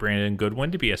player like Brandon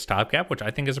Goodwin to be a stopgap, which I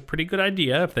think is a pretty good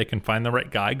idea if they can find the right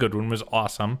guy. Goodwin was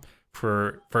awesome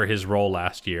for his role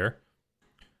last year.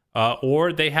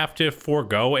 or they have to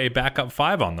forego a backup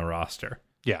 5 on the roster.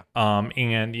 Yeah.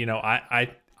 And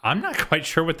I'm not quite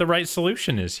sure what the right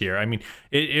solution is here. I mean,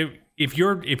 if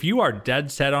you are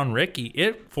dead set on Ricky,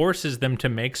 it forces them to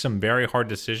make some very hard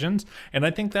decisions, and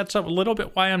I think that's a little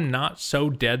bit why I'm not so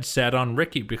dead set on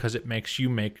Ricky, because it makes you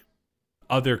make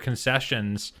other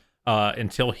concessions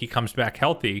until he comes back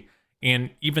healthy, and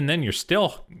even then you're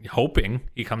still hoping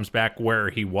he comes back where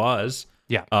he was.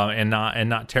 Yeah. And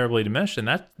not terribly diminished, and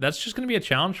that's just going to be a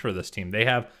challenge for this team. They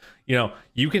have,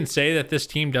 you can say that this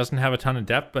team doesn't have a ton of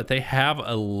depth, but they have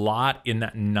a lot in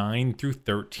that 9 through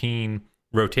 13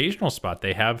 rotational spot.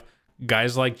 They have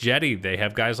guys like Jetty, they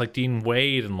have guys like Dean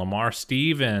Wade and Lamar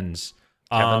Stevens,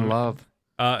 Kevin Love.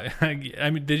 I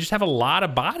mean, they just have a lot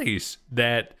of bodies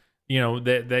that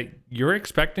that you're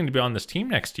expecting to be on this team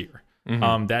next year.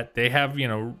 Mm-hmm. That they have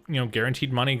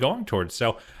guaranteed money going towards.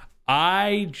 So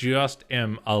I just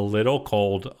am a little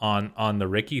cold on the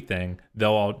Ricky thing,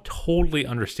 though I'll totally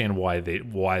understand why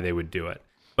they would do it.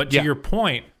 But to your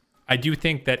point, I do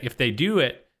think that if they do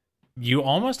it, you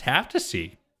almost have to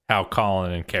see how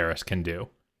Colin and Karras can do.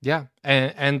 Yeah,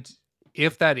 and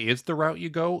if that is the route you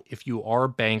go, if you are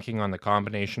banking on the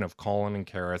combination of Colin and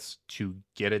Karras to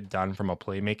get it done from a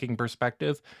playmaking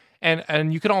perspective,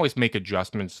 and you can always make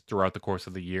adjustments throughout the course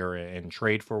of the year and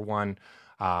trade for one.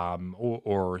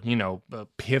 Or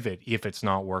pivot if it's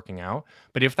not working out.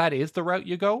 But if that is the route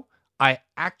you go, I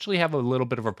actually have a little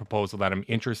bit of a proposal that I'm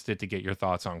interested to get your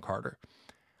thoughts on, Carter.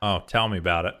 Oh, tell me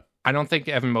about it. I don't think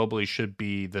Evan Mobley should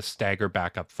be the stagger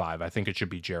backup 5. I think it should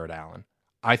be Jarrett Allen.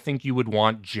 I think you would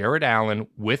want Jarrett Allen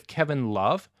with Kevin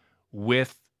Love,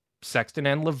 with Sexton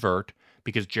and LeVert,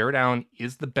 because Jarrett Allen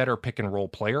is the better pick and roll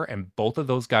player, and both of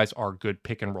those guys are good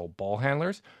pick and roll ball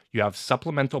handlers. You have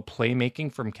supplemental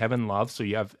playmaking from Kevin Love, so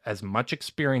you have as much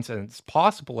experience as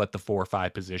possible at the 4 or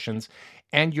 5 positions,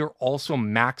 and you're also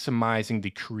maximizing the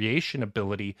creation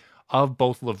ability of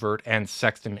both LeVert and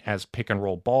Sexton as pick and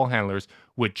roll ball handlers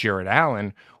with Jarrett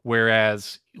Allen.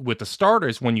 Whereas with the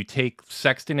starters, when you take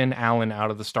Sexton and Allen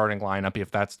out of the starting lineup,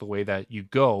 if that's the way that you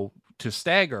go to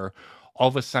stagger, all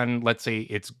of a sudden, let's say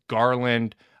it's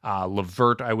Garland,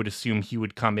 LeVert, I would assume he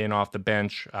would come in off the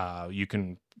bench. You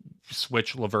can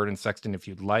switch LeVert and Sexton if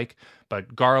you'd like,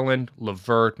 but Garland,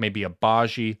 LeVert, maybe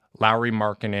Agbaji, Lauri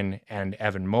Markkanen, and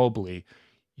Evan Mobley,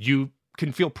 you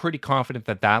can feel pretty confident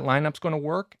that lineup's going to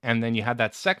work. And then you have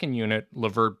that second unit,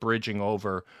 LeVert bridging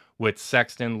over with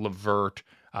Sexton, LeVert,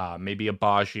 maybe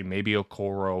Agbaji, maybe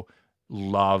Okoro,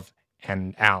 Love,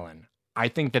 and Allen. I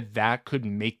think that could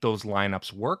make those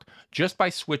lineups work just by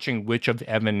switching which of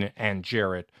Evan and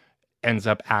Jarrett ends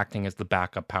up acting as the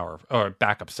backup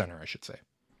center, I should say.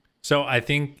 So I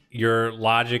think your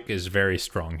logic is very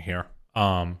strong here.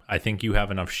 I think you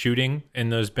have enough shooting in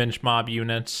those bench mob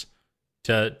units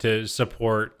to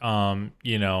support, and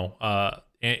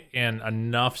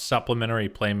enough supplementary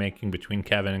playmaking between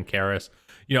Kevin and Karras.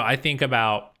 I think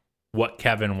about what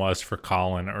Kevin was for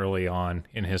Colin early on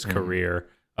in his career.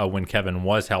 When Kevin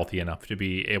was healthy enough to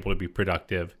be able to be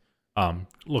productive,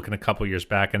 looking a couple years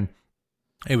back. And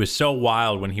it was so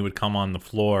wild when he would come on the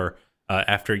floor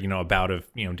after, a bout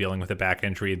of, dealing with a back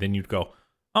injury. Then you'd go,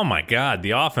 oh my God,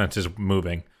 the offense is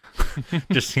moving.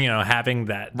 Just, having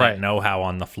that know-how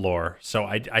on the floor. So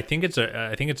I think it's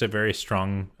a very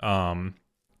strong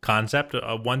concept.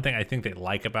 One thing I think they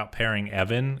like about pairing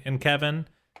Evan and Kevin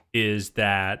is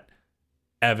that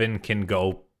Evan can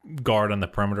go guard on the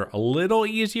perimeter a little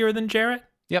easier than Jarrett.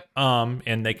 Yep.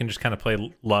 And they can just kind of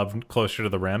play Love closer to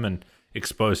the rim and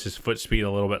expose his foot speed a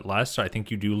little bit less. So I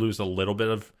think you do lose a little bit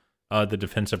of the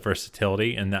defensive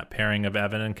versatility in that pairing of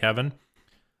Evan and Kevin.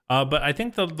 But I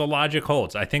think the logic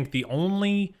holds. I think the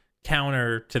only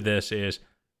counter to this is,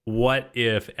 what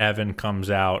if Evan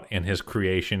comes out and his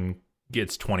creation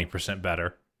gets 20%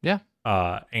 better? Yeah.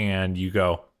 And you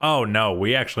go, oh no,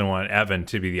 we actually want Evan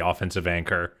to be the offensive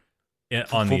anchor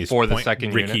on these the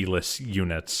second Ricky-less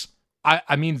units.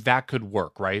 I mean, that could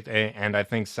work, right? And I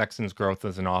think Sexton's growth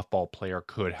as an off-ball player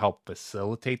could help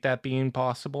facilitate that being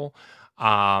possible.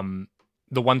 The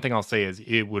one thing I'll say is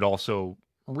it would also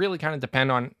really kind of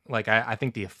depend on, I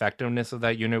think the effectiveness of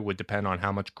that unit would depend on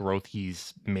how much growth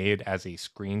he's made as a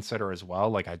screen setter as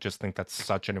well. I just think that's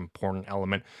such an important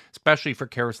element, especially for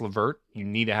Karras LeVert. You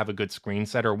need to have a good screen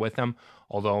setter with him,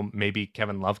 although maybe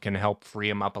Kevin Love can help free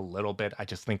him up a little bit. I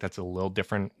just think that's a little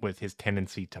different with his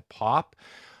tendency to pop.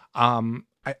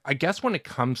 I guess when it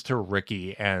comes to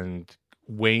Ricky and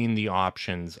weighing the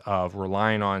options of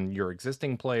relying on your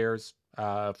existing players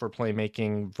for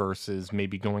playmaking versus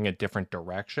maybe going a different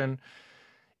direction,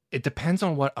 it depends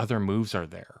on what other moves are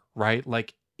there, right?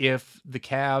 If the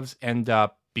Cavs end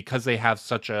up because they have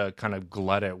such a kind of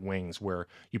glut at wings where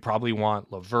you probably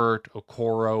want Levert,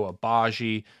 Okoro,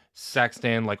 Abaji,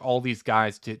 Sexton, like all these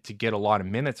guys to get a lot of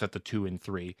minutes at the 2 and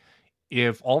 3.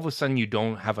 If all of a sudden you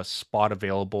don't have a spot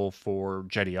available for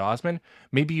Jetty Osman,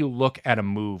 maybe you look at a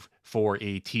move for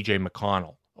a TJ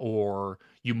McConnell, or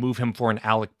you move him for an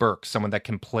Alec Burks, someone that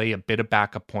can play a bit of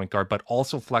backup point guard, but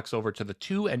also flex over to the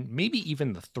 2 and maybe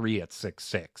even the 3 at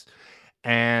 6'6".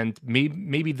 And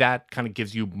maybe that kind of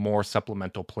gives you more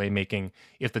supplemental playmaking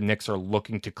if the Knicks are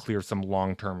looking to clear some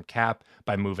long-term cap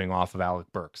by moving off of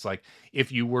Alec Burks. Like,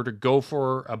 if you were to go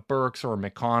for a Burks or a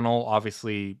McConnell,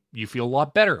 obviously you feel a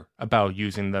lot better about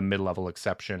using the mid-level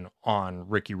exception on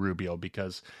Ricky Rubio,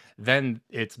 because then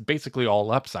it's basically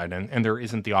all upside and there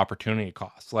isn't the opportunity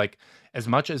cost. Like, as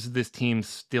much as this team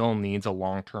still needs a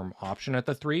long-term option at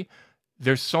the 3,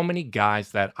 there's so many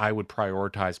guys that I would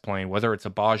prioritize playing, whether it's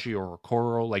Abaji or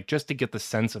Okoro, like just to get the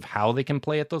sense of how they can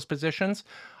play at those positions.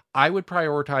 I would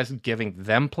prioritize giving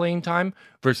them playing time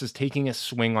versus taking a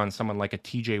swing on someone like a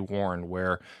TJ Warren,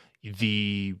 where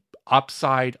the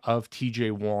upside of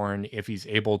TJ Warren, if he's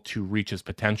able to reach his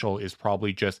potential, is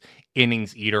probably just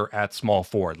innings eater at small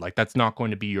forward. Like, that's not going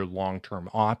to be your long-term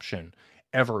option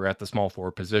ever at the small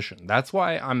forward position. That's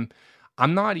why I'm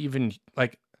not even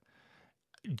like,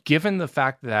 given the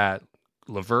fact that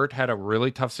Levert had a really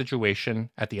tough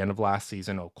situation at the end of last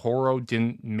season, Okoro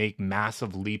didn't make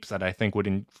massive leaps that I think would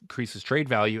increase his trade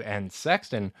value, and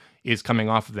Sexton is coming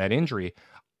off of that injury,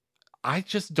 I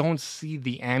just don't see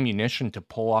the ammunition to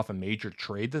pull off a major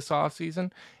trade this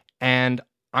offseason. And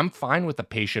I'm fine with a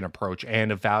patient approach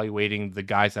and evaluating the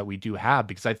guys that we do have,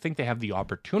 because I think they have the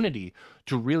opportunity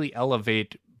to really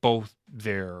elevate both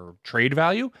their trade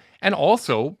value and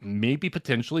also maybe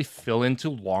potentially fill into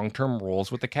long-term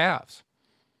roles with the Cavs.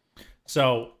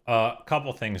 So a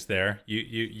couple things there.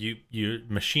 You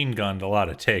machine gunned a lot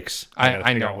of takes.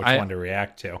 I know which one to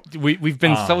react to. We've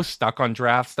been so stuck on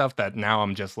draft stuff that now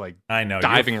I'm just like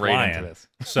diving right into this.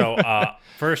 So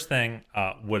first thing,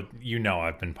 I've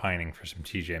been pining for some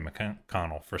TJ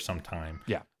McConnell for some time.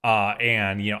 Yeah.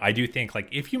 And I do think, like,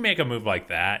 if you make a move like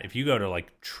that, if you go to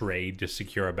like trade to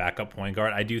secure a backup point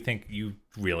guard, I do think you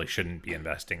really shouldn't be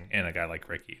investing in a guy like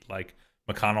Ricky. Like,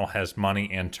 McConnell has money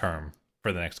and term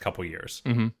for the next couple years,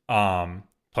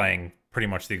 playing pretty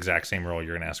much the exact same role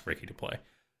you're going to ask Ricky to play.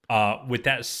 With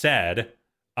that said,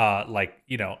 I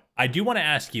do want to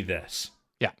ask you this.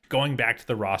 Yeah. Going back to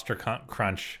the roster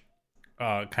crunch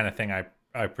kind of thing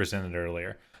I presented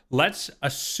earlier. Let's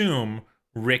assume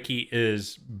Ricky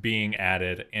is being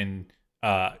added, and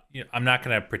I'm not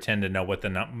going to pretend to know what the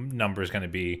number is going to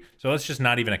be. So let's just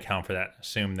not even account for that.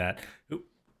 Assume that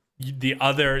the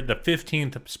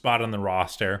 15th spot on the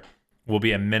roster will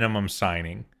be a minimum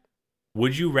signing.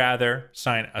 Would you rather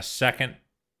sign a second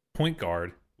point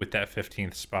guard with that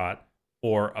 15th spot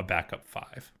or a backup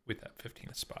 5 with that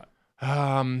 15th spot?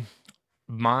 I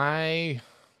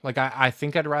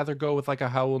think I'd rather go with like a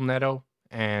Raul Neto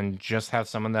and just have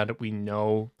someone that we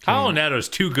know. Raul Neto's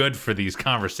too good for these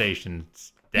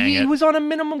conversations. He was on a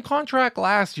minimum contract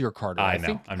last year, Carter. I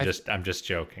know. I'm just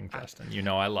joking, Justin.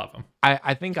 I love him.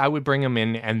 I think I would bring him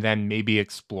in and then maybe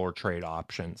explore trade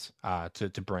options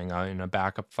to bring in a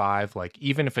backup 5. Like,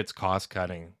 even if it's cost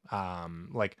cutting,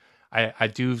 I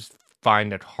do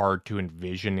find it hard to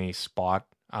envision a spot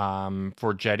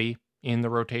for Jetty in the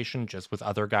rotation, just with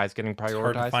other guys getting prioritized.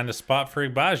 It's hard to find a spot for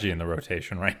Agbaji in the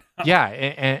rotation right now. Yeah,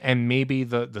 and maybe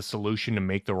the solution to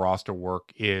make the roster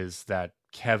work is that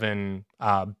Kevin,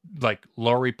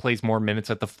 Laurie plays more minutes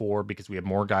at the 4 because we have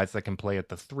more guys that can play at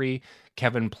the 3.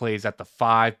 Kevin plays at the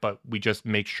 5, but we just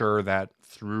make sure that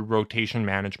through rotation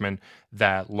management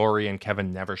that Laurie and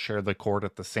Kevin never share the court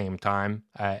at the same time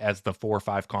as the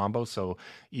 4-5 combo. So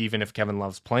even if Kevin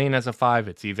loves playing as a 5,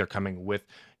 it's either coming with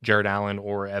Jared Allen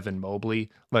or Evan Mobley.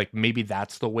 Like, maybe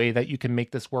that's the way that you can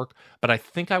make this work. But I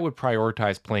think I would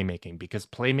prioritize playmaking, because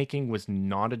playmaking was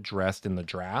not addressed in the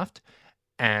draft.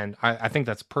 And I think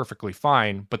that's perfectly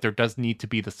fine, but there does need to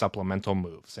be the supplemental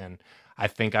moves. And I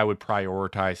think I would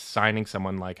prioritize signing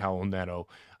someone like Raul Neto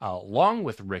along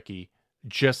with Ricky,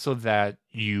 just so that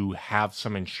you have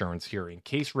some insurance here in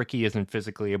case Ricky isn't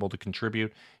physically able to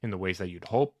contribute in the ways that you'd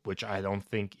hope, which I don't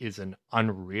think is an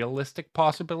unrealistic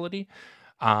possibility.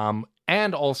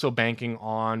 And also banking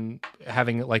on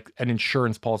having like an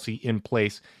insurance policy in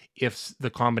place if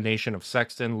the combination of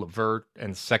Sexton, Levert,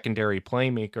 and secondary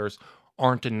playmakers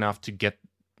aren't enough to get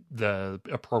the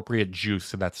appropriate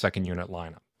juice to that second unit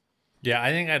lineup. Yeah,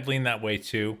 I think I'd lean that way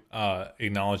too,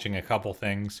 acknowledging a couple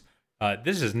things.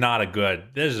 This is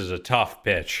a tough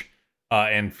pitch.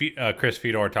 And Chris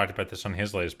Fedor talked about this on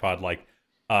his latest pod. Like,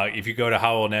 if you go to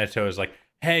Raul Neto, is like,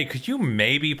 hey, could you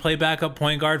maybe play backup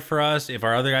point guard for us if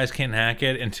our other guys can't hack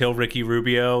it until Ricky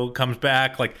Rubio comes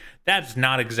back? Like, that's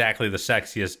not exactly the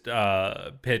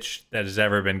sexiest pitch that has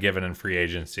ever been given in free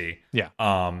agency. Yeah.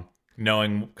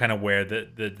 Knowing kind of where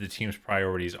the team's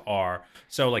priorities are.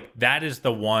 So, like, that is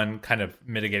the one kind of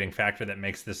mitigating factor that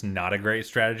makes this not a great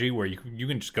strategy, where you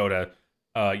can just go to,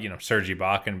 Serge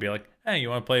Ibaka and be like, hey, you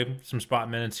want to play some spot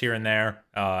minutes here and there?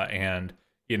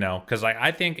 Because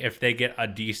I think if they get a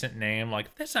decent name, like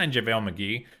if they sign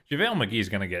JaVale McGee is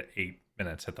going to get 8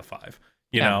 minutes at the 5.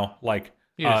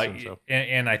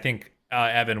 And I think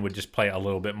Evan would just play a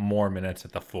little bit more minutes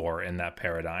at the 4 in that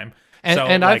paradigm.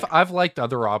 I've liked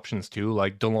other options too.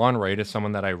 Like DeLon Wright is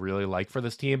someone that I really like for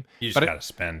this team. You just got to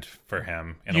spend for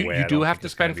him in a way. You do have to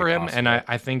spend for him, and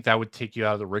I think that would take you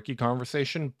out of the rookie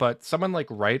conversation. But someone like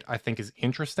Wright, I think, is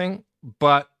interesting.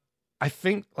 But I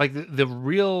think like the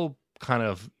real kind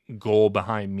of goal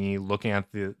behind me looking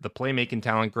at the playmaking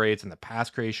talent grades and the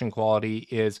pass creation quality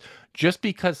is just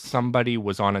because somebody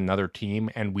was on another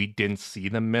team and we didn't see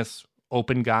them miss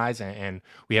open guys and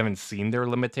we haven't seen their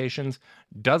limitations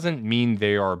doesn't mean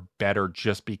they are better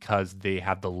just because they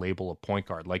have the label of point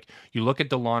guard. Like you look at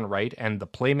DeLon Wright and the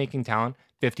playmaking talent,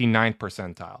 59th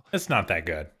percentile. It's not that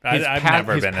good. I've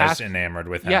never been as enamored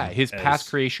with him. Yeah, his pass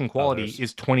creation quality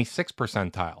is 26th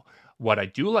percentile. What I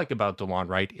do like about DeLon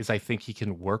Wright is I think he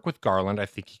can work with Garland. I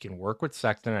think he can work with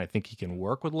Sexton. I think he can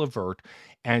work with LeVert.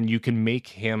 And you can make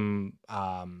him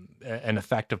an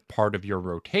effective part of your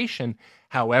rotation.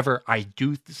 However, I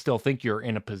do still think you're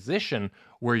in a position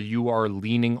where you are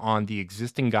leaning on the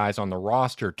existing guys on the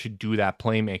roster to do that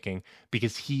playmaking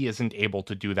because he isn't able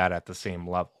to do that at the same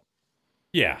level.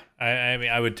 Yeah, I mean,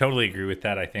 I would totally agree with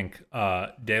that. I think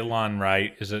DeLon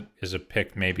Wright is a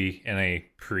pick maybe in a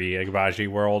pre-Agbaji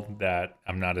world that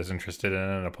I'm not as interested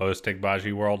in a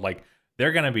post-Agbaji world. Like,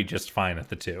 they're going to be just fine at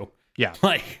the 2. Yeah.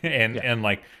 And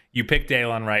you pick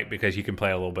DeLon Wright because you can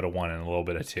play a little bit of 1 and a little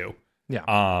bit of 2.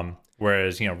 Yeah.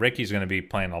 Whereas, Ricky's going to be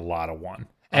playing a lot of 1.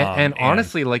 And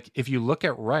honestly, like, if you look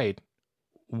at Wright,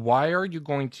 why are you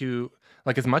going to,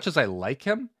 like, as much as I like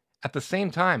him, at the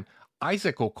same time,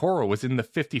 Isaac Okoro was in the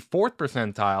 54th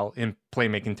percentile in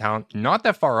playmaking talent, not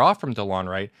that far off from DeLon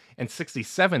Wright, and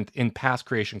 67th in pass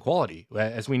creation quality.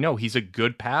 As we know, he's a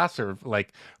good passer,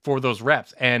 like, for those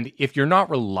reps. And if you're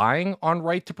not relying on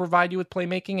Wright to provide you with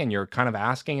playmaking and you're kind of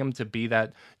asking him to be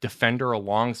that defender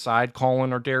alongside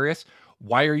Colin or Darius,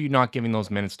 why are you not giving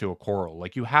those minutes to Okoro?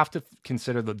 Like, you have to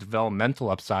consider the developmental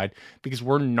upside because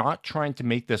we're not trying to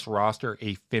make this roster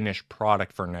a finished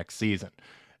product for next season.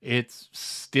 It's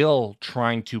still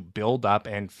trying to build up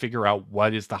and figure out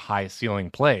what is the highest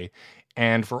ceiling play.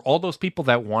 And for all those people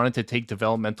that wanted to take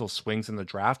developmental swings in the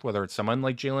draft, whether it's someone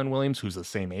like Jalen Williams, who's the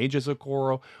same age as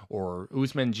Okoro, or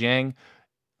Ousmane Dieng,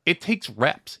 it takes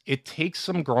reps. It takes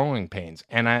some growing pains.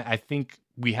 And I think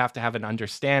we have to have an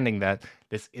understanding that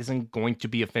this isn't going to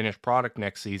be a finished product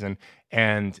next season.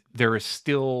 And there is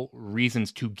still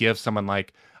reasons to give someone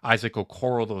like Isaac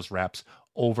Okoro those reps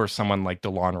over someone like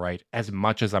DeLon Wright, as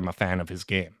much as I'm a fan of his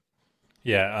game.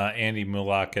 Yeah, Andy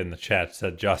Mulak in the chat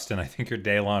said, Justin, I think you're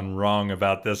DeLon wrong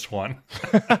about this one.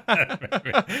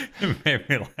 It made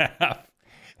me laugh.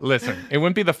 Listen, it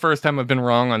wouldn't be the first time I've been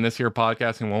wrong on this here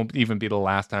podcast, and won't even be the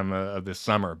last time of this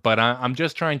summer. But I'm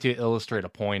just trying to illustrate a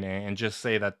point and just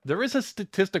say that there is a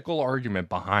statistical argument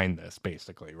behind this,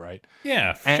 basically, right?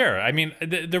 Yeah, sure. I mean,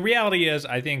 the reality is,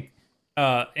 I think,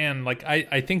 I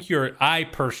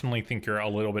personally think you're a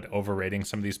little bit overrating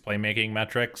some of these playmaking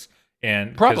metrics,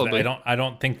 and probably I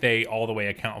don't think they all the way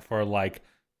account for like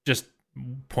just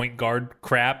point guard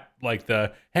crap, like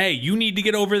hey, you need to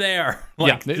get over there.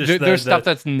 Like, yeah, there's stuff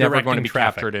that's never going to be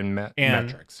captured in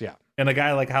metrics. Yeah, and a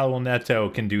guy like Raul Neto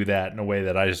can do that in a way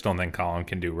that I just don't think Colin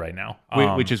can do right now.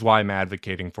 Which is why I'm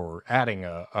advocating for adding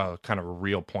a kind of a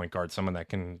real point guard, someone that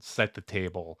can set the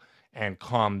table and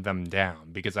calm them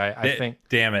down, because I think...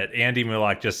 Damn it. Andy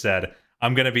Mulak just said,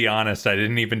 I'm going to be honest, I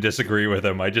didn't even disagree with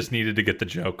him. I just needed to get the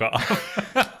joke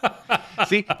off.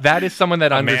 See, that is someone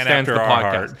that understands the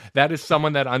podcast. That is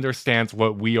someone that understands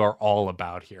what we are all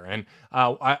about here. And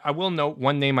I will note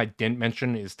one name I didn't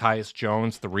mention is Tyus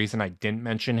Jones. The reason I didn't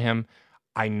mention him,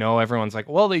 I know everyone's like,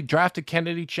 well, they drafted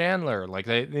Kennedy Chandler. Like,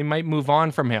 they might move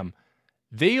on from him.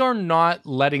 They are not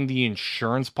letting the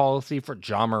insurance policy for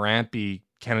Ja Morant be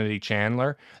Kennedy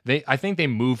Chandler. I think they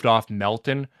moved off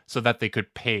Melton so that they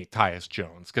could pay Tyus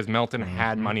Jones, because Melton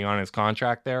had money on his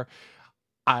contract there.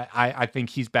 I think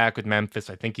he's back with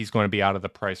Memphis. I think he's going to be out of the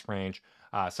price range.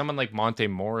 Someone like Monte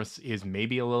Morris is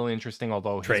maybe a little interesting,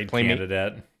 although his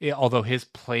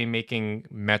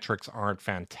playmaking metrics aren't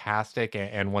fantastic.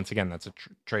 And once again, that's a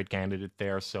trade candidate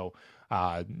there. So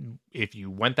If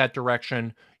you went that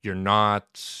direction, you're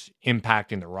not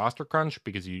impacting the roster crunch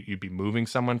because you'd be moving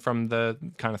someone from the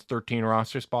kind of 13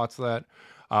 roster spots that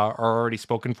are already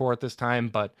spoken for at this time.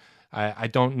 But I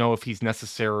don't know if he's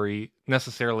necessarily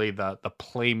the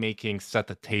playmaking, set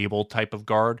the table type of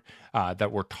guard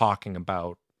that we're talking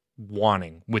about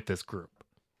wanting with this group.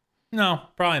 No,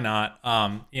 probably not.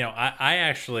 I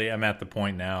actually am at the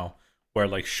point now where,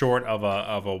 like, short of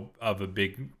a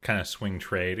big kind of swing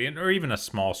trade, or even a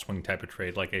small swing type of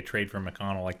trade, like a trade for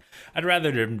McConnell, like, I'd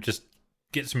rather them just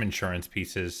get some insurance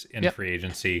pieces in free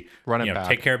agency, run it back,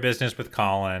 take care of business with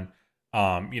Colin.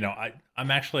 I'm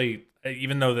actually,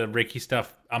 even though the Ricky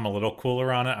stuff, I'm a little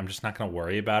cooler on it. I'm just not going to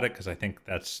worry about it because I think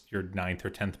that's your 9th or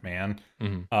 10th man.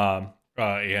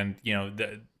 And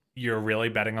you're really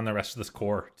betting on the rest of this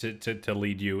core to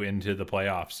lead you into the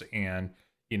playoffs. And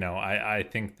I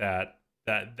think that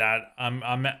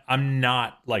I'm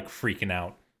not like freaking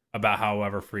out about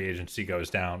however free agency goes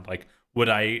down. Like, would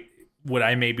I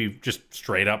maybe just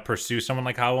straight up pursue someone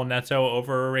like Raul Neto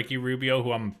over Ricky Rubio,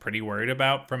 who I'm pretty worried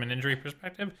about from an injury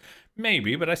perspective?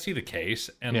 Maybe, but I see the case,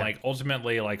 and like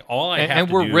ultimately, like all I have and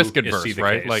to we're do risk is adverse, see the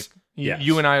right? case. Like yes.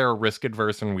 You and I are risk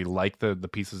adverse, and we like the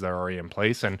pieces that are already in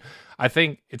place. And I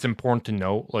think it's important to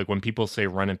note, like when people say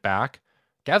run it back,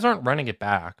 guys aren't running it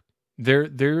back.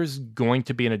 There's going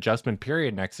to be an adjustment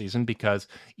period next season because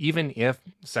even if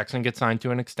Sexton gets signed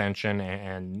to an extension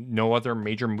and no other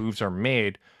major moves are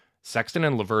made, Sexton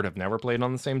and LeVert have never played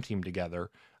on the same team together.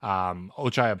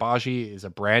 Ochai Agbaji is a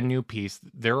brand new piece.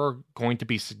 There are going to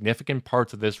be significant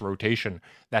parts of this rotation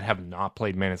that have not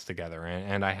played minutes together.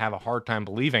 And I have a hard time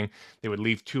believing they would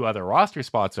leave 2 other roster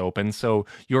spots open. So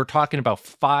you're talking about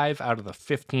 5 out of the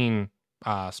 15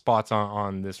 spots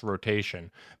on this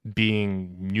rotation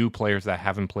being new players that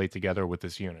haven't played together with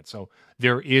this unit. So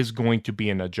there is going to be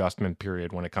an adjustment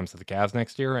period when it comes to the Cavs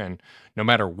next year. And no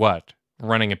matter what,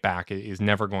 running it back is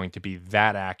never going to be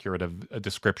that accurate of a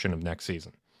description of next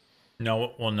season. No,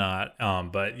 it will not.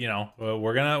 But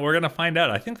we're gonna find out.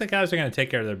 I think the guys are gonna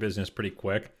take care of their business pretty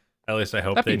quick. At least I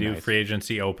hope That'd they be do. nice. Free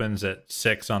agency opens at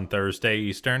 6 on Thursday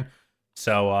Eastern.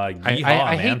 So I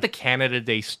hate the Canada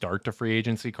Day start to free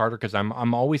agency, Carter, because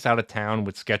I'm always out of town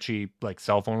with sketchy like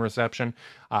cell phone reception.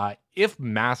 If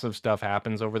massive stuff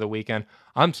happens over the weekend,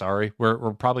 I'm sorry,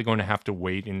 we're probably going to have to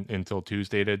wait until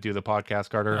Tuesday to do the podcast,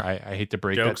 Carter. I hate to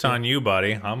break Joke's that. on you,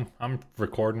 buddy. I'm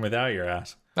recording without your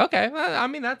ass. Okay, I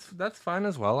mean that's fine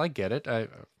as well. I get it. I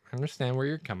understand where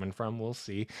you're coming from. We'll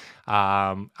see.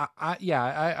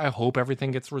 I hope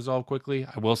everything gets resolved quickly.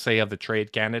 I will say of the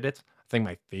trade candidates, I think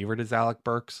my favorite is Alec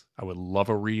Burks. I would love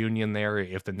a reunion there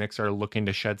if the Knicks are looking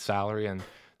to shed salary and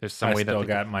there's some way that I still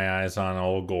got my eyes on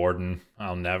old Gordon.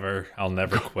 I'll never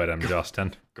quit him,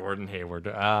 Justin. Gordon Hayward.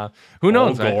 Who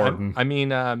knows? Gordon. I mean,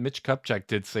 Mitch Kupchak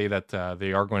did say that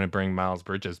they are going to bring Miles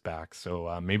Bridges back,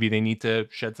 so maybe they need to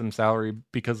shed some salary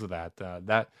because of that.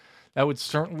 That would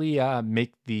certainly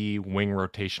make the wing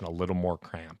rotation a little more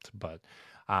cramped, but.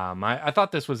 I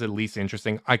thought this was at least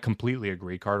interesting. I completely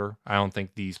agree, Carter. I don't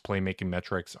think these playmaking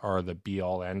metrics are the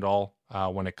be-all, end-all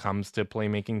when it comes to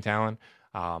playmaking talent.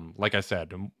 Like I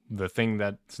said, the thing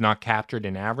that's not captured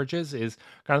in averages is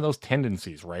kind of those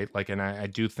tendencies, right? Like, and I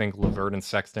do think LeVert and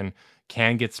Sexton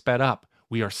can get sped up.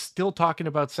 We are still talking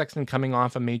about Sexton coming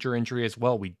off a major injury as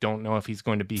well. We don't know if he's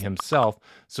going to be himself.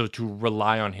 So to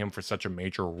rely on him for such a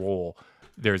major role,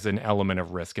 there's an element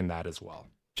of risk in that as well.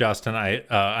 Justin,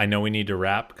 I know we need to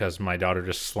wrap because my daughter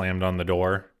just slammed on the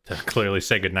door to clearly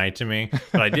say goodnight to me.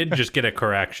 But I did just get a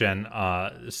correction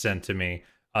sent to me.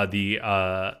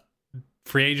 The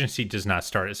free agency does not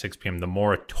start at 6 p.m. The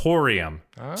moratorium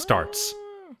starts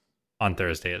on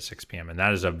Thursday at 6 p.m. And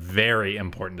that is a very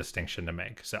important distinction to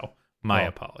make. So my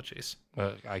apologies.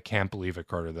 I can't believe it,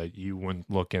 Carter, that you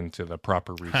wouldn't look into the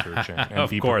proper research and Of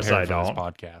be course prepared I for don't. this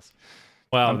podcast.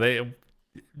 Well,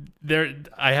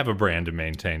 I have a brand to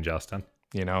maintain, Justin.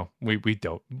 You know, we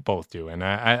both do, and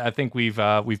I think we've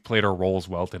played our roles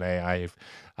well today.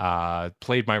 I've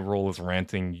played my role as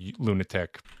ranting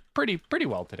lunatic pretty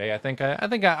well today. I think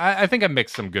I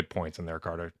mixed some good points in there,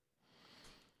 Carter.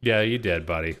 Yeah, you did,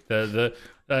 buddy.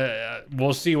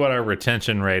 We'll see what our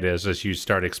retention rate is as you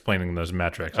start explaining those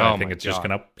metrics. I think it's just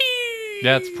gonna.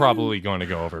 That's probably going to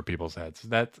go over people's heads.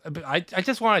 I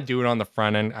just want to do it on the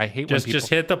front end. I hate when people... Just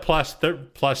hit the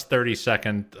plus 30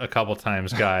 second a couple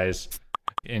times, guys,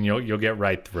 and you'll get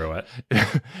right through it.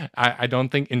 I don't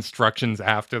think instructions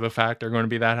after the fact are going to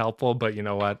be that helpful, but you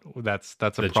know what? That's a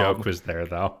problem. The joke was there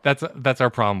though. That's our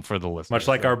problem for the listeners.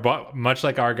 Much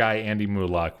like our guy Andy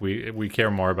Mulak, we care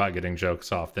more about getting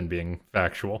jokes off than being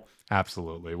factual.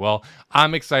 Absolutely. Well,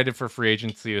 I'm excited for free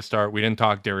agency to start. We didn't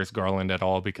talk Darius Garland at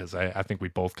all because I think we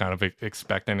both kind of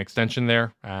expect an extension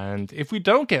there. And if we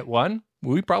don't get one,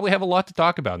 we probably have a lot to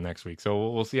talk about next week. So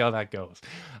we'll see how that goes.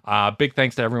 Big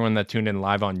thanks to everyone that tuned in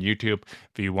live on YouTube.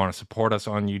 If you want to support us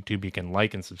on YouTube, you can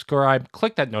like and subscribe.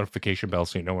 Click that notification bell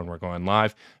so you know when we're going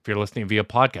live. If you're listening via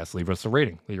podcast, leave us a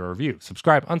rating, leave a review,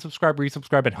 subscribe, unsubscribe,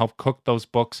 resubscribe, and help cook those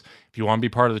books. If you want to be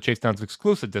part of the Chase Downs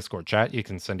exclusive Discord chat, you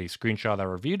can send a screenshot of that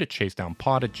review to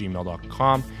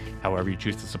chasedownpod@gmail.com. However you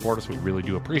choose to support us, we really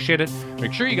do appreciate it.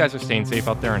 Make sure you guys are staying safe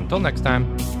out there. Until next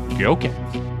time, go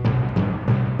Cavs.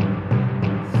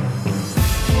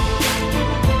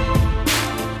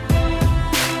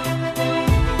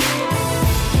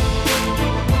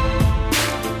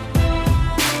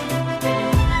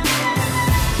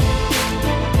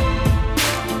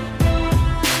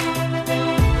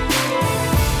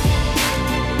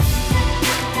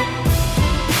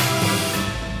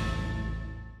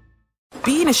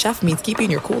 Being a chef means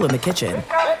keeping your cool in the kitchen.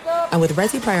 And with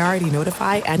Resi Priority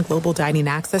Notify and Global Dining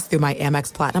Access through my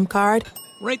Amex Platinum card,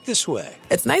 right this way.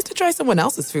 It's nice to try someone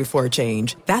else's food for a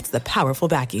change. That's the powerful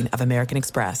backing of American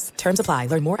Express. Terms apply.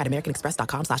 Learn more at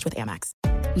americanexpress.com/withAmex.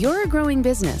 You're a growing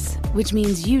business, which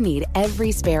means you need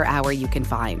every spare hour you can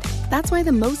find. That's why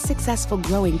the most successful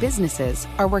growing businesses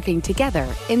are working together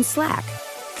in Slack.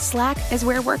 Slack is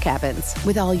where work happens,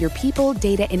 with all your people,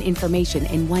 data, and information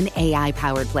in one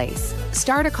AI-powered place.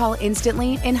 Start a call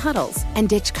instantly in huddles and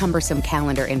ditch cumbersome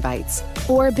calendar invites.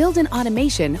 Or build an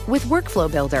automation with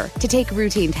Workflow Builder to take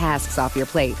routine tasks off your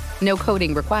plate. No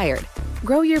coding required.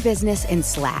 Grow your business in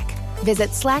Slack. Visit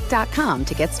slack.com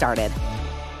to get started.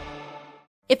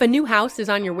 If a new house is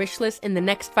on your wish list in the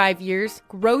next 5 years,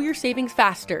 grow your savings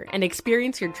faster and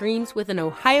experience your dreams with an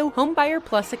Ohio Homebuyer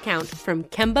Plus account from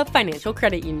Kemba Financial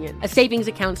Credit Union. A savings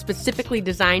account specifically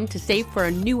designed to save for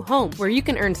a new home, where you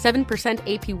can earn 7%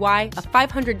 APY, a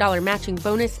 $500 matching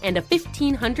bonus, and a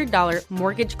 $1,500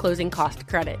 mortgage closing cost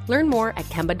credit. Learn more at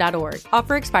Kemba.org.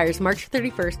 Offer expires March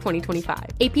 31st, 2025.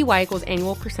 APY equals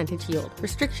annual percentage yield.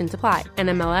 Restrictions apply.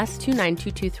 NMLS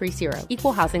 292230.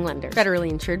 Equal housing lender. Federally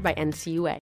insured by NCUA.